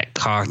 He's like that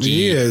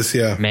cocky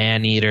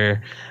man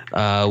eater,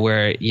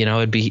 where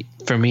it'd be,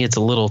 for me, it's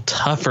a little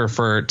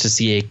tougher to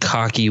see a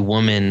cocky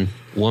woman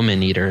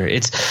eater.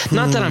 It's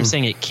not that I'm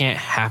saying it can't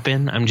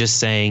happen. I'm just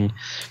saying.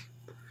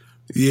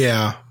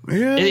 Yeah.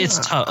 It's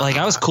tough. Like,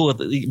 I was cool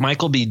with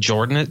Michael B.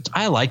 Jordan.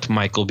 I liked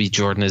Michael B.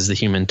 Jordan as the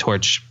Human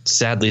Torch.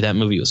 Sadly, that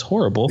movie was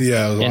horrible.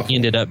 Yeah, and he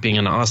ended up being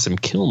an awesome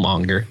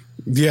Killmonger.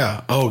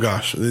 Yeah. Oh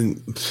gosh.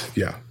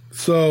 Yeah.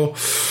 So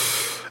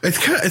it's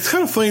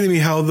kind of funny to me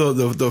how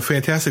the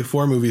Fantastic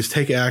Four movies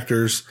take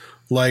actors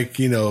like,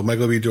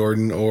 Michael B.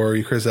 Jordan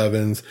or Chris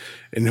Evans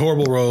in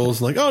horrible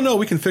roles. Like, oh no,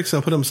 we can fix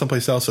them, put them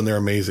someplace else, and they're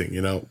amazing.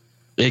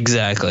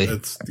 Exactly.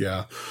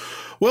 Yeah.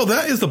 Well,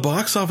 that is the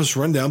box office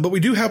rundown, but we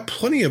do have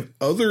plenty of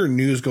other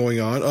news going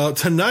on.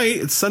 Tonight,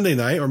 it's Sunday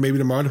night, or maybe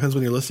tomorrow, depends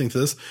when you're listening to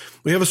this.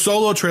 We have a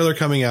Solo trailer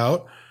coming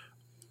out.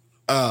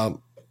 I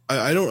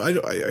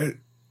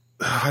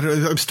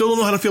still don't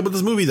know how to feel about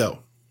this movie, though.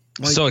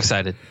 So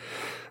excited.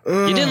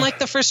 You didn't like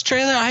the first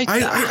trailer?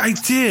 I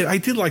did. I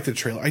did like the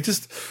trailer.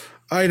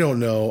 I don't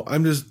know.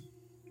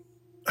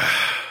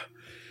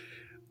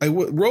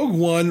 Rogue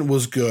One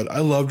was good. I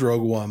loved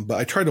Rogue One, but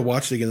I tried to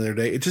watch it again the other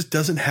day. It just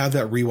doesn't have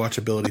that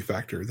rewatchability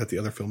factor that the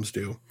other films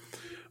do.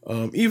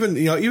 Even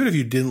if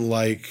you didn't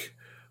like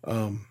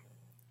the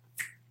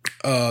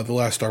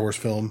last Star Wars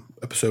film,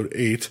 Episode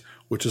 8,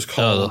 which is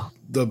called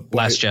The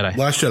Last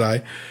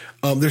Jedi.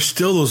 There's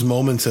still those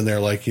moments in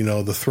there, like,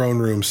 the throne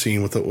room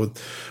scene with the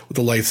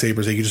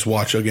lightsabers that you just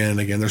watch again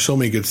and again. There's so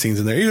many good scenes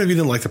in there, even if you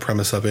didn't like the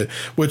premise of it,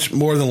 which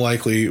more than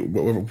likely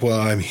what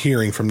I'm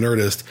hearing from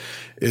Nerdist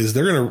is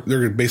they're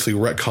gonna basically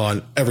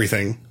retcon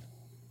everything.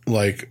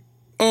 Like,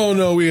 oh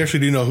no, we actually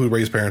do know who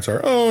Rey's parents are.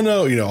 Oh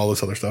no, all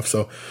this other stuff.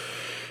 So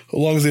as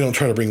long as they don't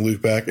try to bring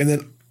Luke back. And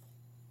then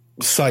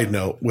side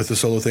note with the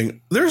Solo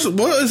thing,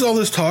 what is all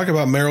this talk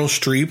about Meryl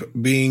Streep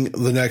being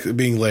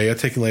Leia,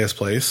 taking Leia's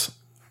place?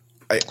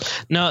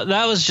 No,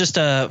 that was just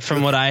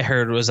from what I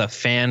heard, was a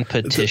fan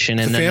petition,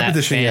 but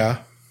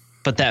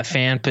that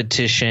fan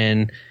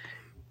petition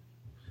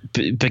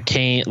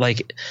became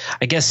like,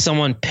 I guess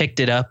someone picked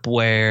it up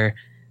where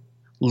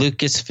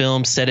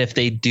Lucasfilm said if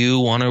they do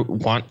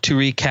want to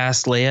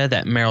recast Leia,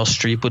 that Meryl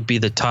Streep would be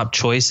the top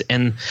choice,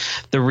 and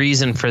the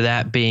reason for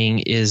that being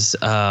is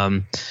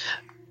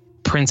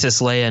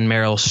Princess Leia and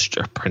Meryl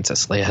Streep.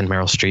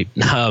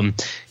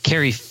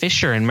 Carrie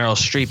Fisher and Meryl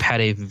Streep had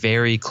a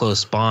very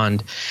close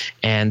bond,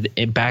 and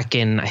back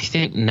in, I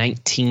think,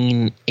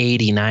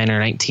 1989 or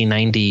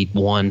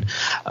 1991,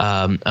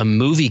 a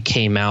movie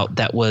came out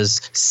that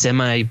was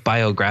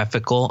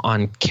semi-biographical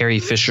on Carrie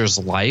Fisher's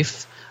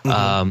life.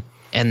 Mm-hmm.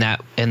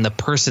 And the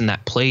person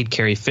that played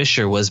Carrie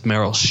Fisher was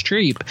Meryl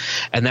Streep,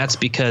 and that's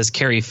because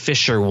Carrie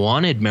Fisher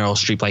wanted Meryl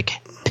Streep, like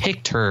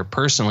picked her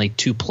personally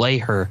to play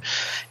her.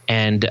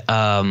 And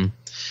from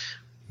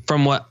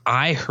what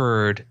I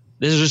heard,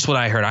 this is just what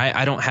I heard.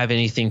 I don't have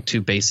anything to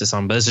base this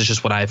on, but this is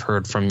just what I've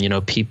heard from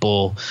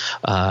people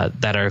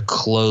that are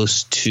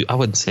close to, I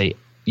wouldn't say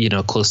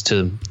close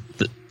to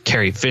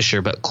Carrie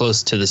Fisher, but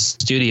close to the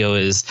studio,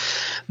 is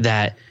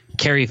that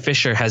Carrie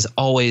Fisher has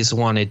always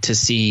wanted to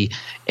see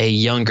a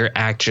younger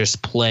actress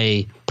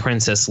play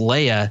Princess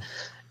Leia.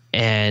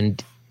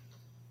 And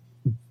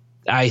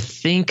I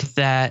think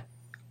that,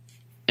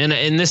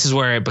 and this is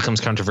where it becomes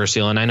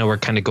controversial, and I know we're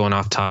kind of going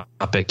off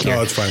topic here.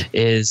 No, it's fine.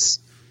 Is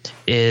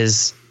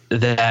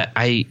that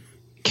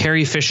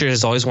Carrie Fisher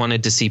has always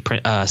wanted to see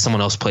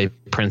someone else play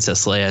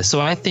Princess Leia. So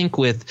I think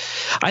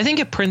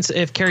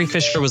if Carrie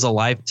Fisher was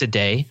alive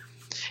today,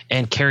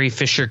 and Carrie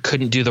Fisher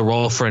couldn't do the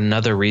role for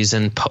another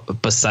reason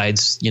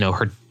besides,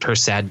 her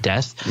sad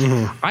death,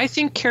 mm-hmm. I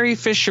think Carrie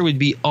Fisher would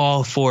be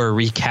all for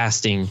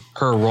recasting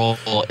her role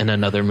in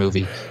another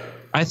movie.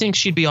 I think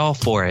she'd be all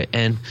for it.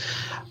 And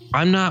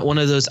I'm not one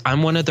of those.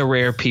 I'm one of the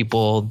rare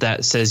people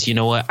that says, you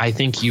know what, I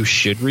think you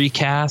should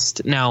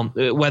recast. Now,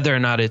 whether or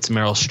not it's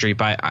Meryl Streep,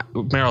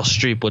 Meryl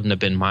Streep wouldn't have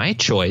been my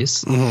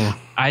choice. Mm-hmm.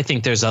 I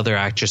think there's other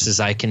actresses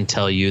I can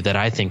tell you that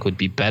I think would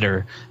be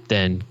better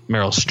than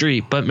Meryl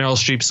Streep. But Meryl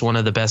Streep's one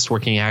of the best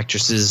working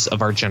actresses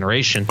of our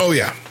generation. Oh,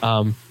 yeah.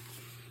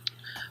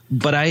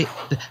 But a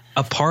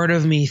part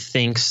of me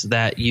thinks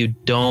that you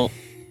don't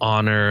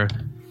honor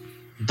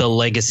the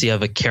legacy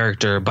of a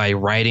character by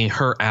writing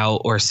her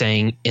out or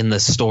saying in the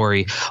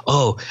story,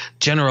 oh,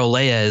 General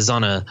Leia is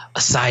on a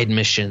side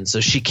mission,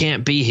 so she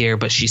can't be here,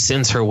 but she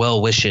sends her well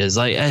wishes.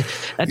 That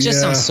just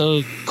sounds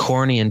so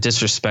corny and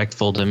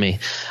disrespectful to me.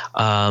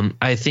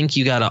 I think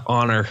you got to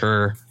honor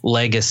her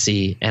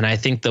legacy, and I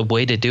think the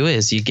way to do it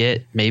is you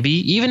get,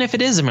 maybe even if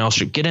it is a Meryl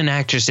Streep, get an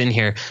actress in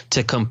here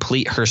to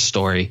complete her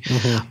story.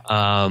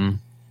 Mm-hmm.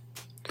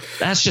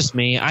 That's just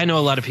me. I know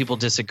a lot of people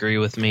disagree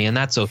with me, and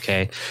that's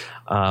okay.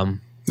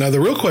 Now,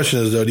 the real question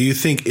is, though, do you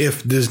think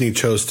if Disney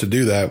chose to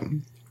do that,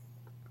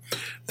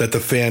 that the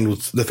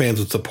fans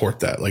would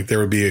support that? Like, there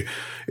would be,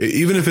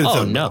 even if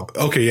it's no.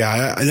 Okay,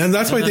 yeah, and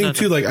that's my thing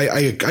too. Like,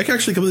 I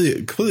actually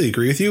completely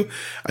agree with you.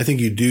 I think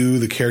you do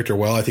the character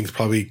well. I think it's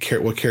probably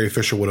what Carrie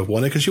Fisher would have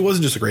wanted, because she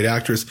wasn't just a great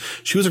actress;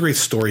 she was a great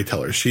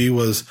storyteller. She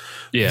was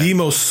the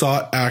most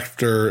sought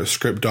after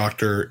script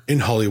doctor in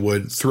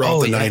Hollywood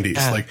throughout the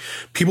 90s. Like,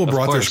 people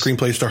brought their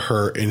screenplays to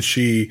her, and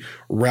she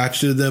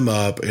ratcheted them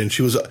up. And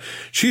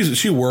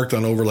she worked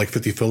on over like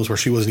 50 films where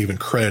she wasn't even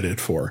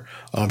credited for,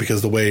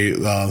 because the way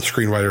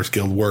Screenwriters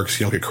Guild works,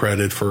 you don't get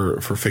credited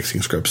for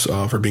fixing scripts,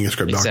 for being a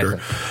script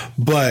doctor.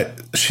 But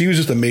she was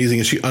just amazing,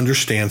 and she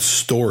understands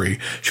story.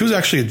 She was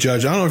actually a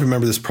judge. I don't know if you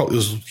remember this, probably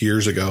was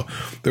years ago.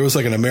 There was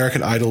like an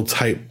American Idol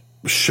type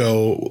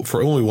show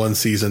for only one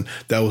season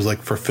that was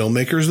like for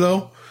filmmakers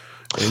though.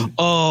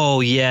 Oh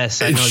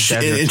yes, I know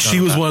exactly. And she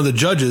was one of the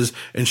judges,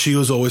 and she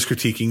was always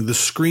critiquing the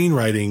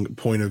screenwriting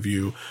point of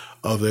view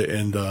of it.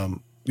 And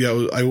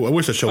I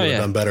wish that show would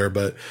have done better,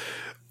 but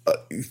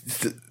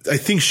I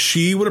think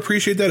she would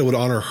appreciate that. It would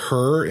honor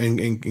her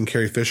and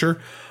Carrie Fisher.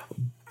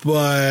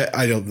 But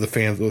I don't. The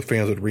fans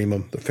would ream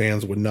them. The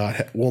fans will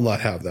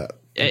not have that.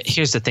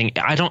 Here's the thing.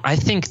 I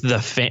think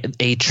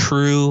a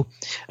true,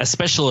 a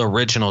special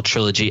original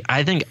trilogy.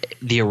 I think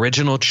the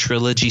original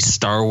trilogy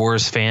Star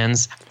Wars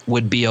fans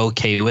would be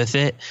okay with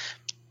it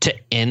to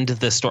end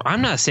the story.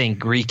 I'm not saying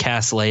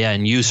recast Leia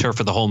and use her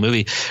for the whole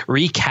movie.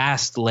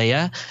 Recast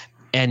Leia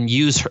and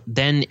use her,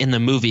 then in the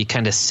movie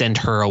kind of send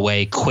her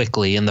away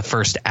quickly in the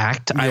first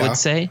act. I would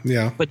say.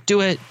 Yeah. But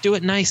do it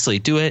nicely.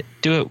 Do it.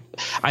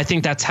 I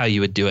think that's how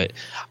you would do it.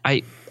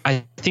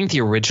 I think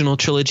the original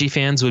trilogy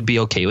fans would be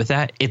okay with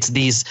that. It's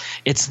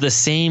the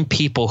same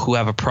people who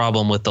have a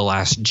problem with The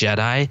Last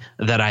Jedi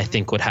that I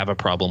think would have a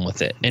problem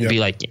with it and be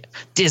like,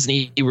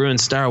 Disney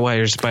ruined Star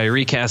Wars by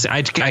recasting.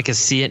 I could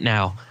see it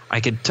now. I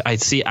can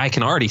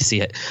already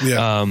see it.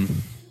 Yeah.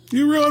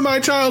 You ruined my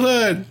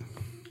childhood.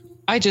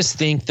 I just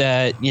think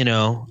that,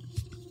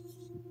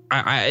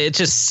 it's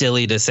just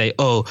silly to say,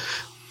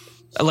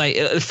 like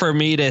for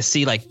me to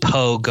see like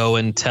Poe go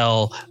and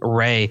tell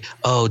Rey,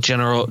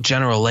 General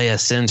Leia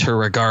sends her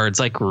regards.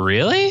 Like,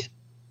 really?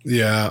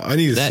 Yeah, I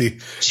need to see.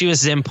 She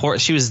was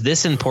important. She was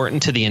this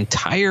important to the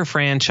entire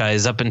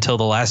franchise up until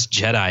The Last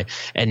Jedi,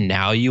 and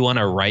now you want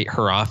to write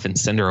her off and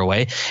send her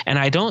away. And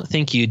I don't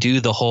think you do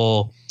the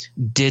whole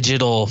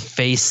digital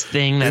face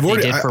thing that they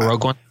did for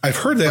Rogue One. I've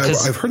heard that.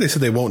 I've heard they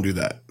said they won't do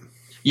that.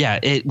 Yeah,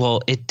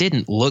 it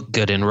didn't look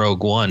good in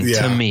Rogue One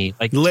to me.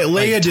 Like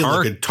Leia didn't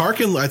look good.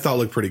 Tarkin I thought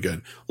looked pretty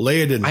good.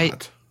 Leia did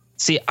not.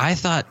 I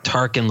thought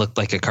Tarkin looked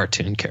like a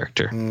cartoon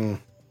character.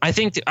 I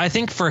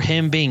think for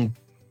him being,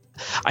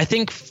 I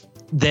think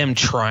them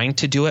trying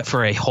to do it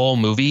for a whole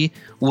movie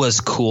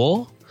was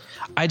cool.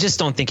 I just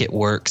don't think it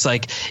works.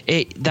 Like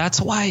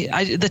that's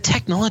why the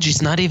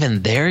technology's not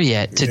even there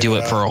yet to do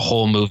it for a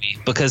whole movie,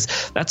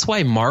 because that's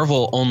why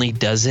Marvel only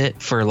does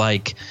it for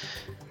like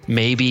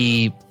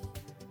maybe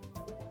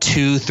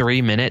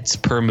 2-3 minutes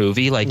per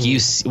movie. Like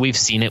we've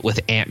seen it with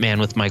Ant-Man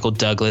with Michael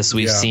Douglas.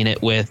 We've seen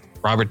it with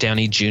Robert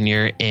Downey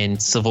Jr. in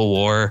Civil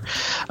War.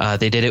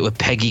 They did it with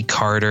Peggy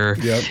Carter.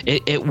 Yep.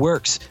 It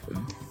works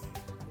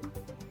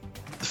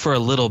for a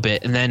little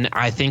bit, and then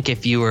I think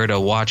if you were to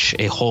watch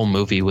a whole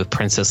movie with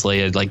Princess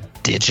Leia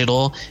like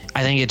digital,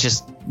 I think it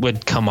just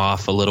would come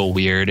off a little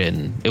weird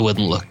and it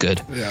wouldn't look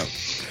good. Yeah.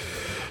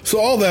 So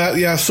all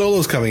that,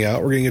 Solo's coming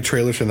out. We're getting a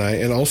trailer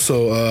tonight, and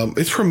also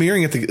it's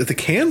premiering at the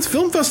Cannes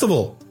Film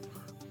Festival.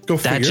 Go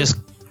figure.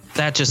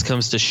 That just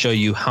comes to show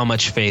you how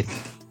much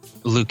faith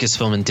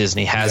Lucasfilm and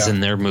Disney has in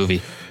their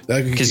movie.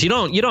 Because you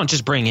don't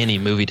just bring any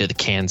movie to the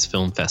Cannes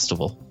Film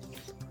Festival.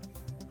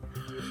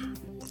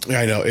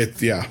 I know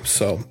it. Yeah.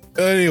 So,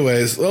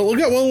 anyways, we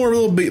got one more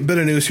little bit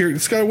of news here,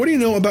 Scott. What do you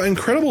know about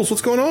Incredibles?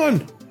 What's going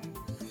on?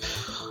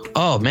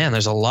 Oh man,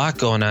 there's a lot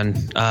going on.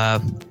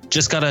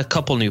 Just got a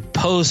couple new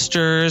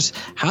posters.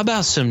 How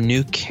about some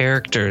new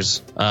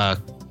characters? For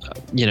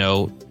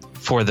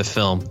the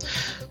film.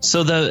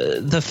 So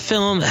the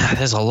film,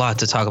 there's a lot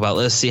to talk about.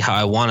 Let's see how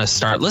I want to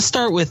start. Let's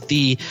start with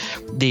the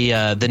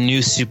new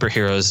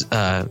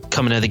superheroes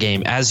coming to the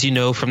game. As you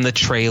know from the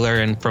trailer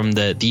and from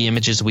the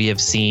images we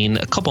have seen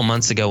a couple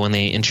months ago when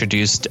they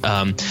introduced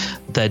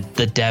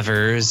the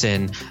Devers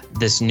and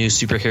this new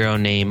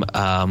superhero named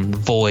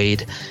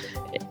Void.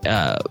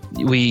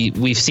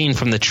 We've seen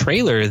from the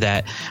trailer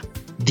that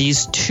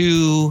these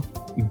two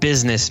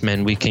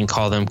businessmen, we can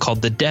call them,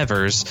 called the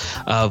Devers,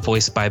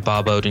 voiced by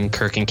Bob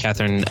Odenkirk and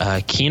Catherine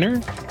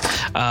Keener.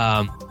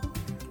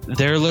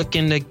 They're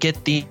looking to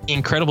get the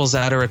Incredibles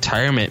out of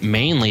retirement,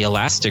 mainly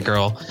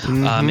Elastigirl,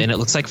 and it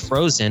looks like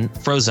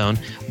Frozone,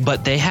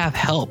 but they have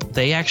help.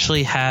 They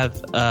actually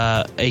have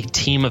a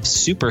team of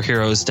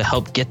superheroes to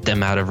help get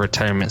them out of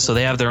retirement. So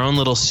they have their own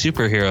little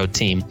superhero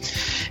team.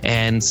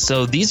 And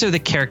so these are the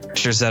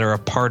characters that are a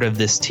part of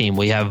this team.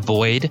 We have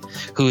Void,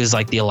 who is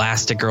like the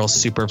Elastigirl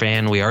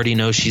superfan. We already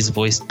know she's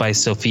voiced by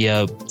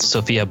Sophia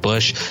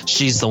Bush.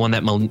 She's the one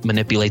that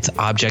manipulates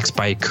objects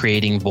by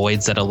creating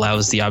voids that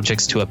allows the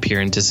objects to appear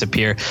and disappear.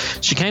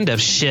 She kind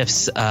of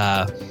shifts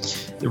not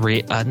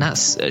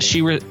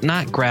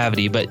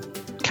gravity,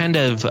 but kind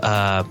of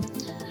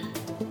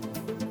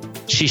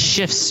she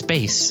shifts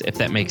space, if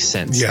that makes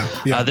sense.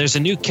 Yeah. There's a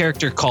new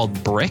character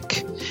called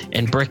Brick,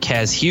 and Brick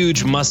has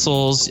huge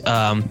muscles.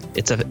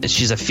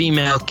 She's a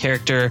female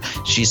character.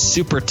 She's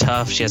super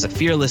tough. She has a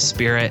fearless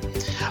spirit.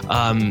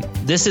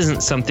 This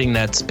isn't something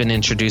that's been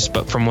introduced,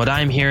 but from what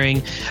I'm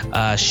hearing,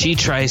 she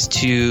tries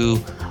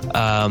to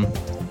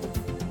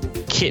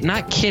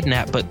not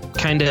kidnap, but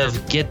kind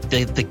of get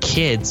the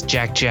kids,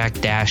 Jack,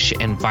 Dash,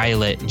 and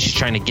Violet, and she's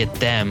trying to get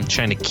them,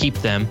 trying to keep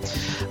them.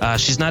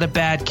 She's not a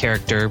bad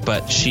character,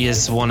 but she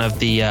is one of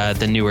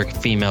the newer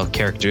female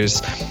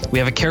characters. We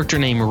have a character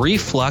named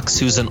Reflux,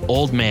 who's an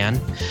old man.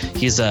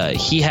 He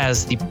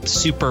has the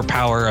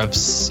superpower of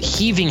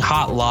heaving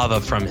hot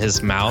lava from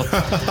his mouth.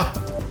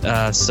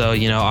 So,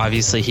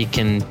 obviously he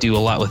can do a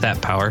lot with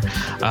that power.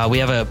 We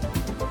have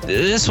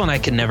this one I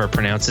can never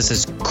pronounce. This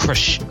is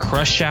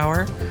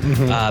Crushour.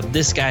 Mm-hmm.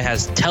 This guy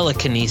has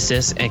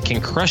telekinesis and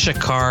can crush a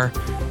car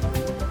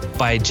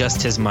by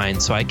just his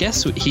mind. So I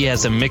guess he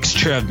has a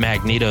mixture of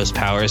Magneto's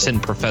powers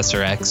and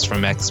Professor X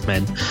from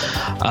X-Men.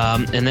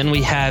 And then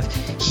we have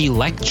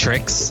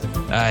Helectrix.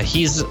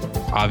 He's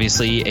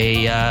obviously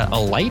a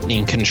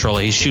lightning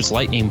controller. He shoots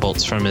lightning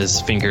bolts from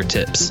his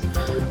fingertips.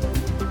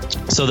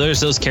 So there's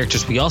those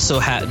characters. We also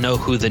know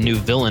who the new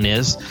villain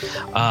is,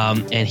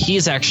 and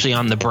he's actually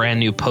on the brand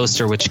new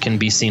poster, which can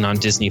be seen on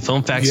Disney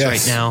Film Facts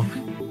right now.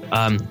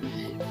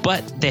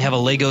 But they have a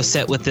Lego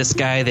set with this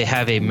guy. They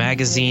have a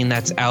magazine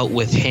that's out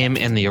with him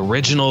and the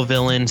original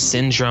villain,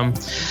 Syndrome.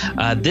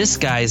 This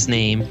guy's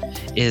name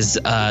is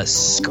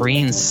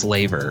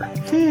Screenslaver.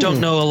 Don't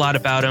know a lot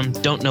about him.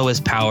 Don't know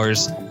his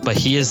powers, but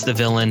he is the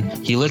villain.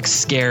 He looks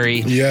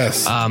scary.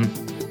 Yes.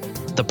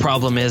 The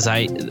problem is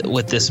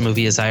with this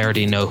movie is I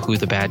already know who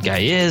the bad guy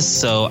is,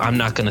 so I'm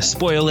not going to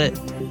spoil it.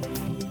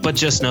 But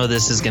just know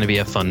this is going to be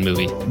a fun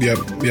movie.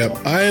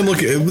 Yep. I am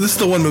looking. This is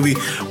the one movie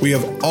we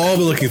have all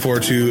been looking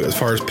forward to as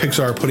far as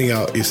Pixar putting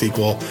out a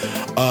sequel.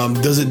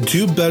 Does it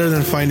do better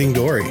than Finding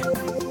Dory?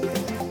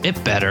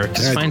 It better,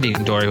 because Finding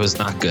Dory was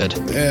not good.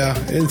 Yeah,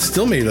 it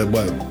still made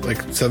like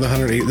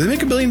 $708. Did they make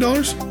 $1 billion?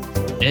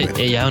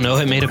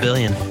 It made $1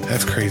 billion.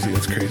 That's crazy.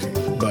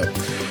 But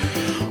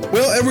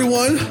well,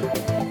 everyone,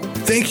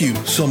 thank you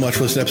so much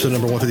for listening to episode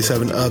number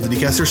 157 of the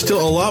DCast. There's still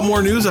a lot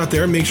more news out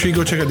there. Make sure you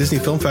go check out Disney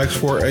Film Facts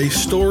for a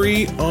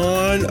story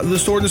on the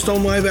Sword and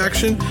Stone live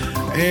action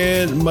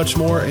and much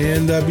more.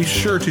 And be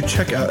sure to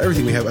check out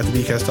everything we have at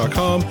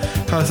thedcast.com,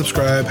 how to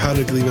subscribe, how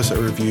to leave us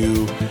a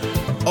review,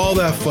 all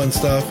that fun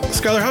stuff.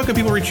 Skylar, how can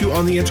people reach you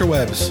on the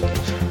interwebs?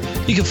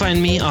 You can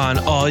find me on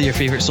all your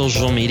favorite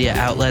social media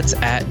outlets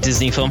at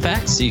Disney Film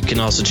Facts. You can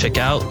also check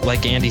out,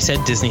 like Andy said,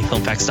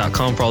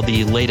 DisneyFilmFacts.com for all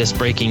the latest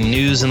breaking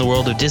news in the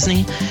world of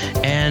Disney.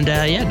 And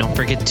don't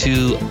forget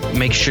to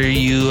make sure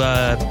you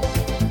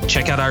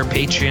check out our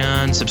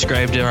Patreon,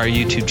 subscribe to our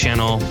YouTube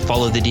channel,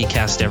 follow the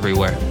DCast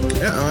everywhere.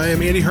 Yeah, I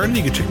am Andy Herndon.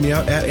 You can check me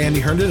out at Andy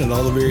Herndon and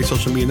all the various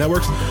social media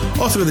networks.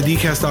 Also go to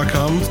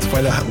thedcast.com to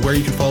find out where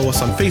you can follow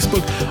us on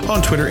Facebook,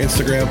 on Twitter,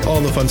 Instagram, all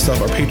the fun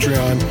stuff, our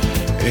Patreon.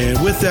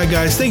 And with that,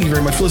 guys, thank you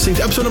very much for listening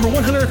to episode number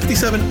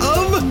 157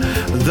 of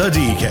The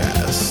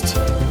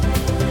DCast.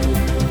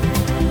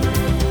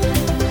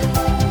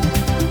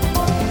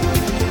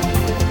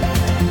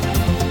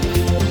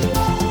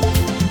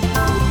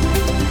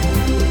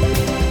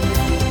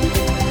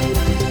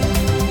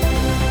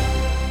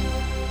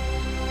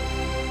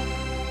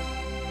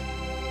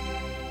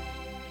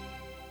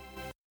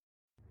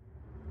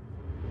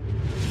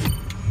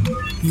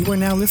 You are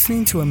now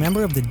listening to a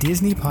member of the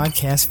Disney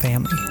Podcast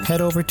family.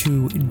 Head over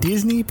to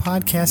Disney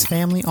Podcast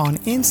Family on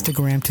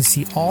Instagram to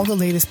see all the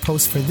latest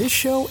posts for this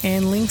show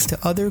and links to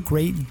other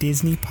great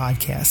Disney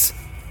podcasts.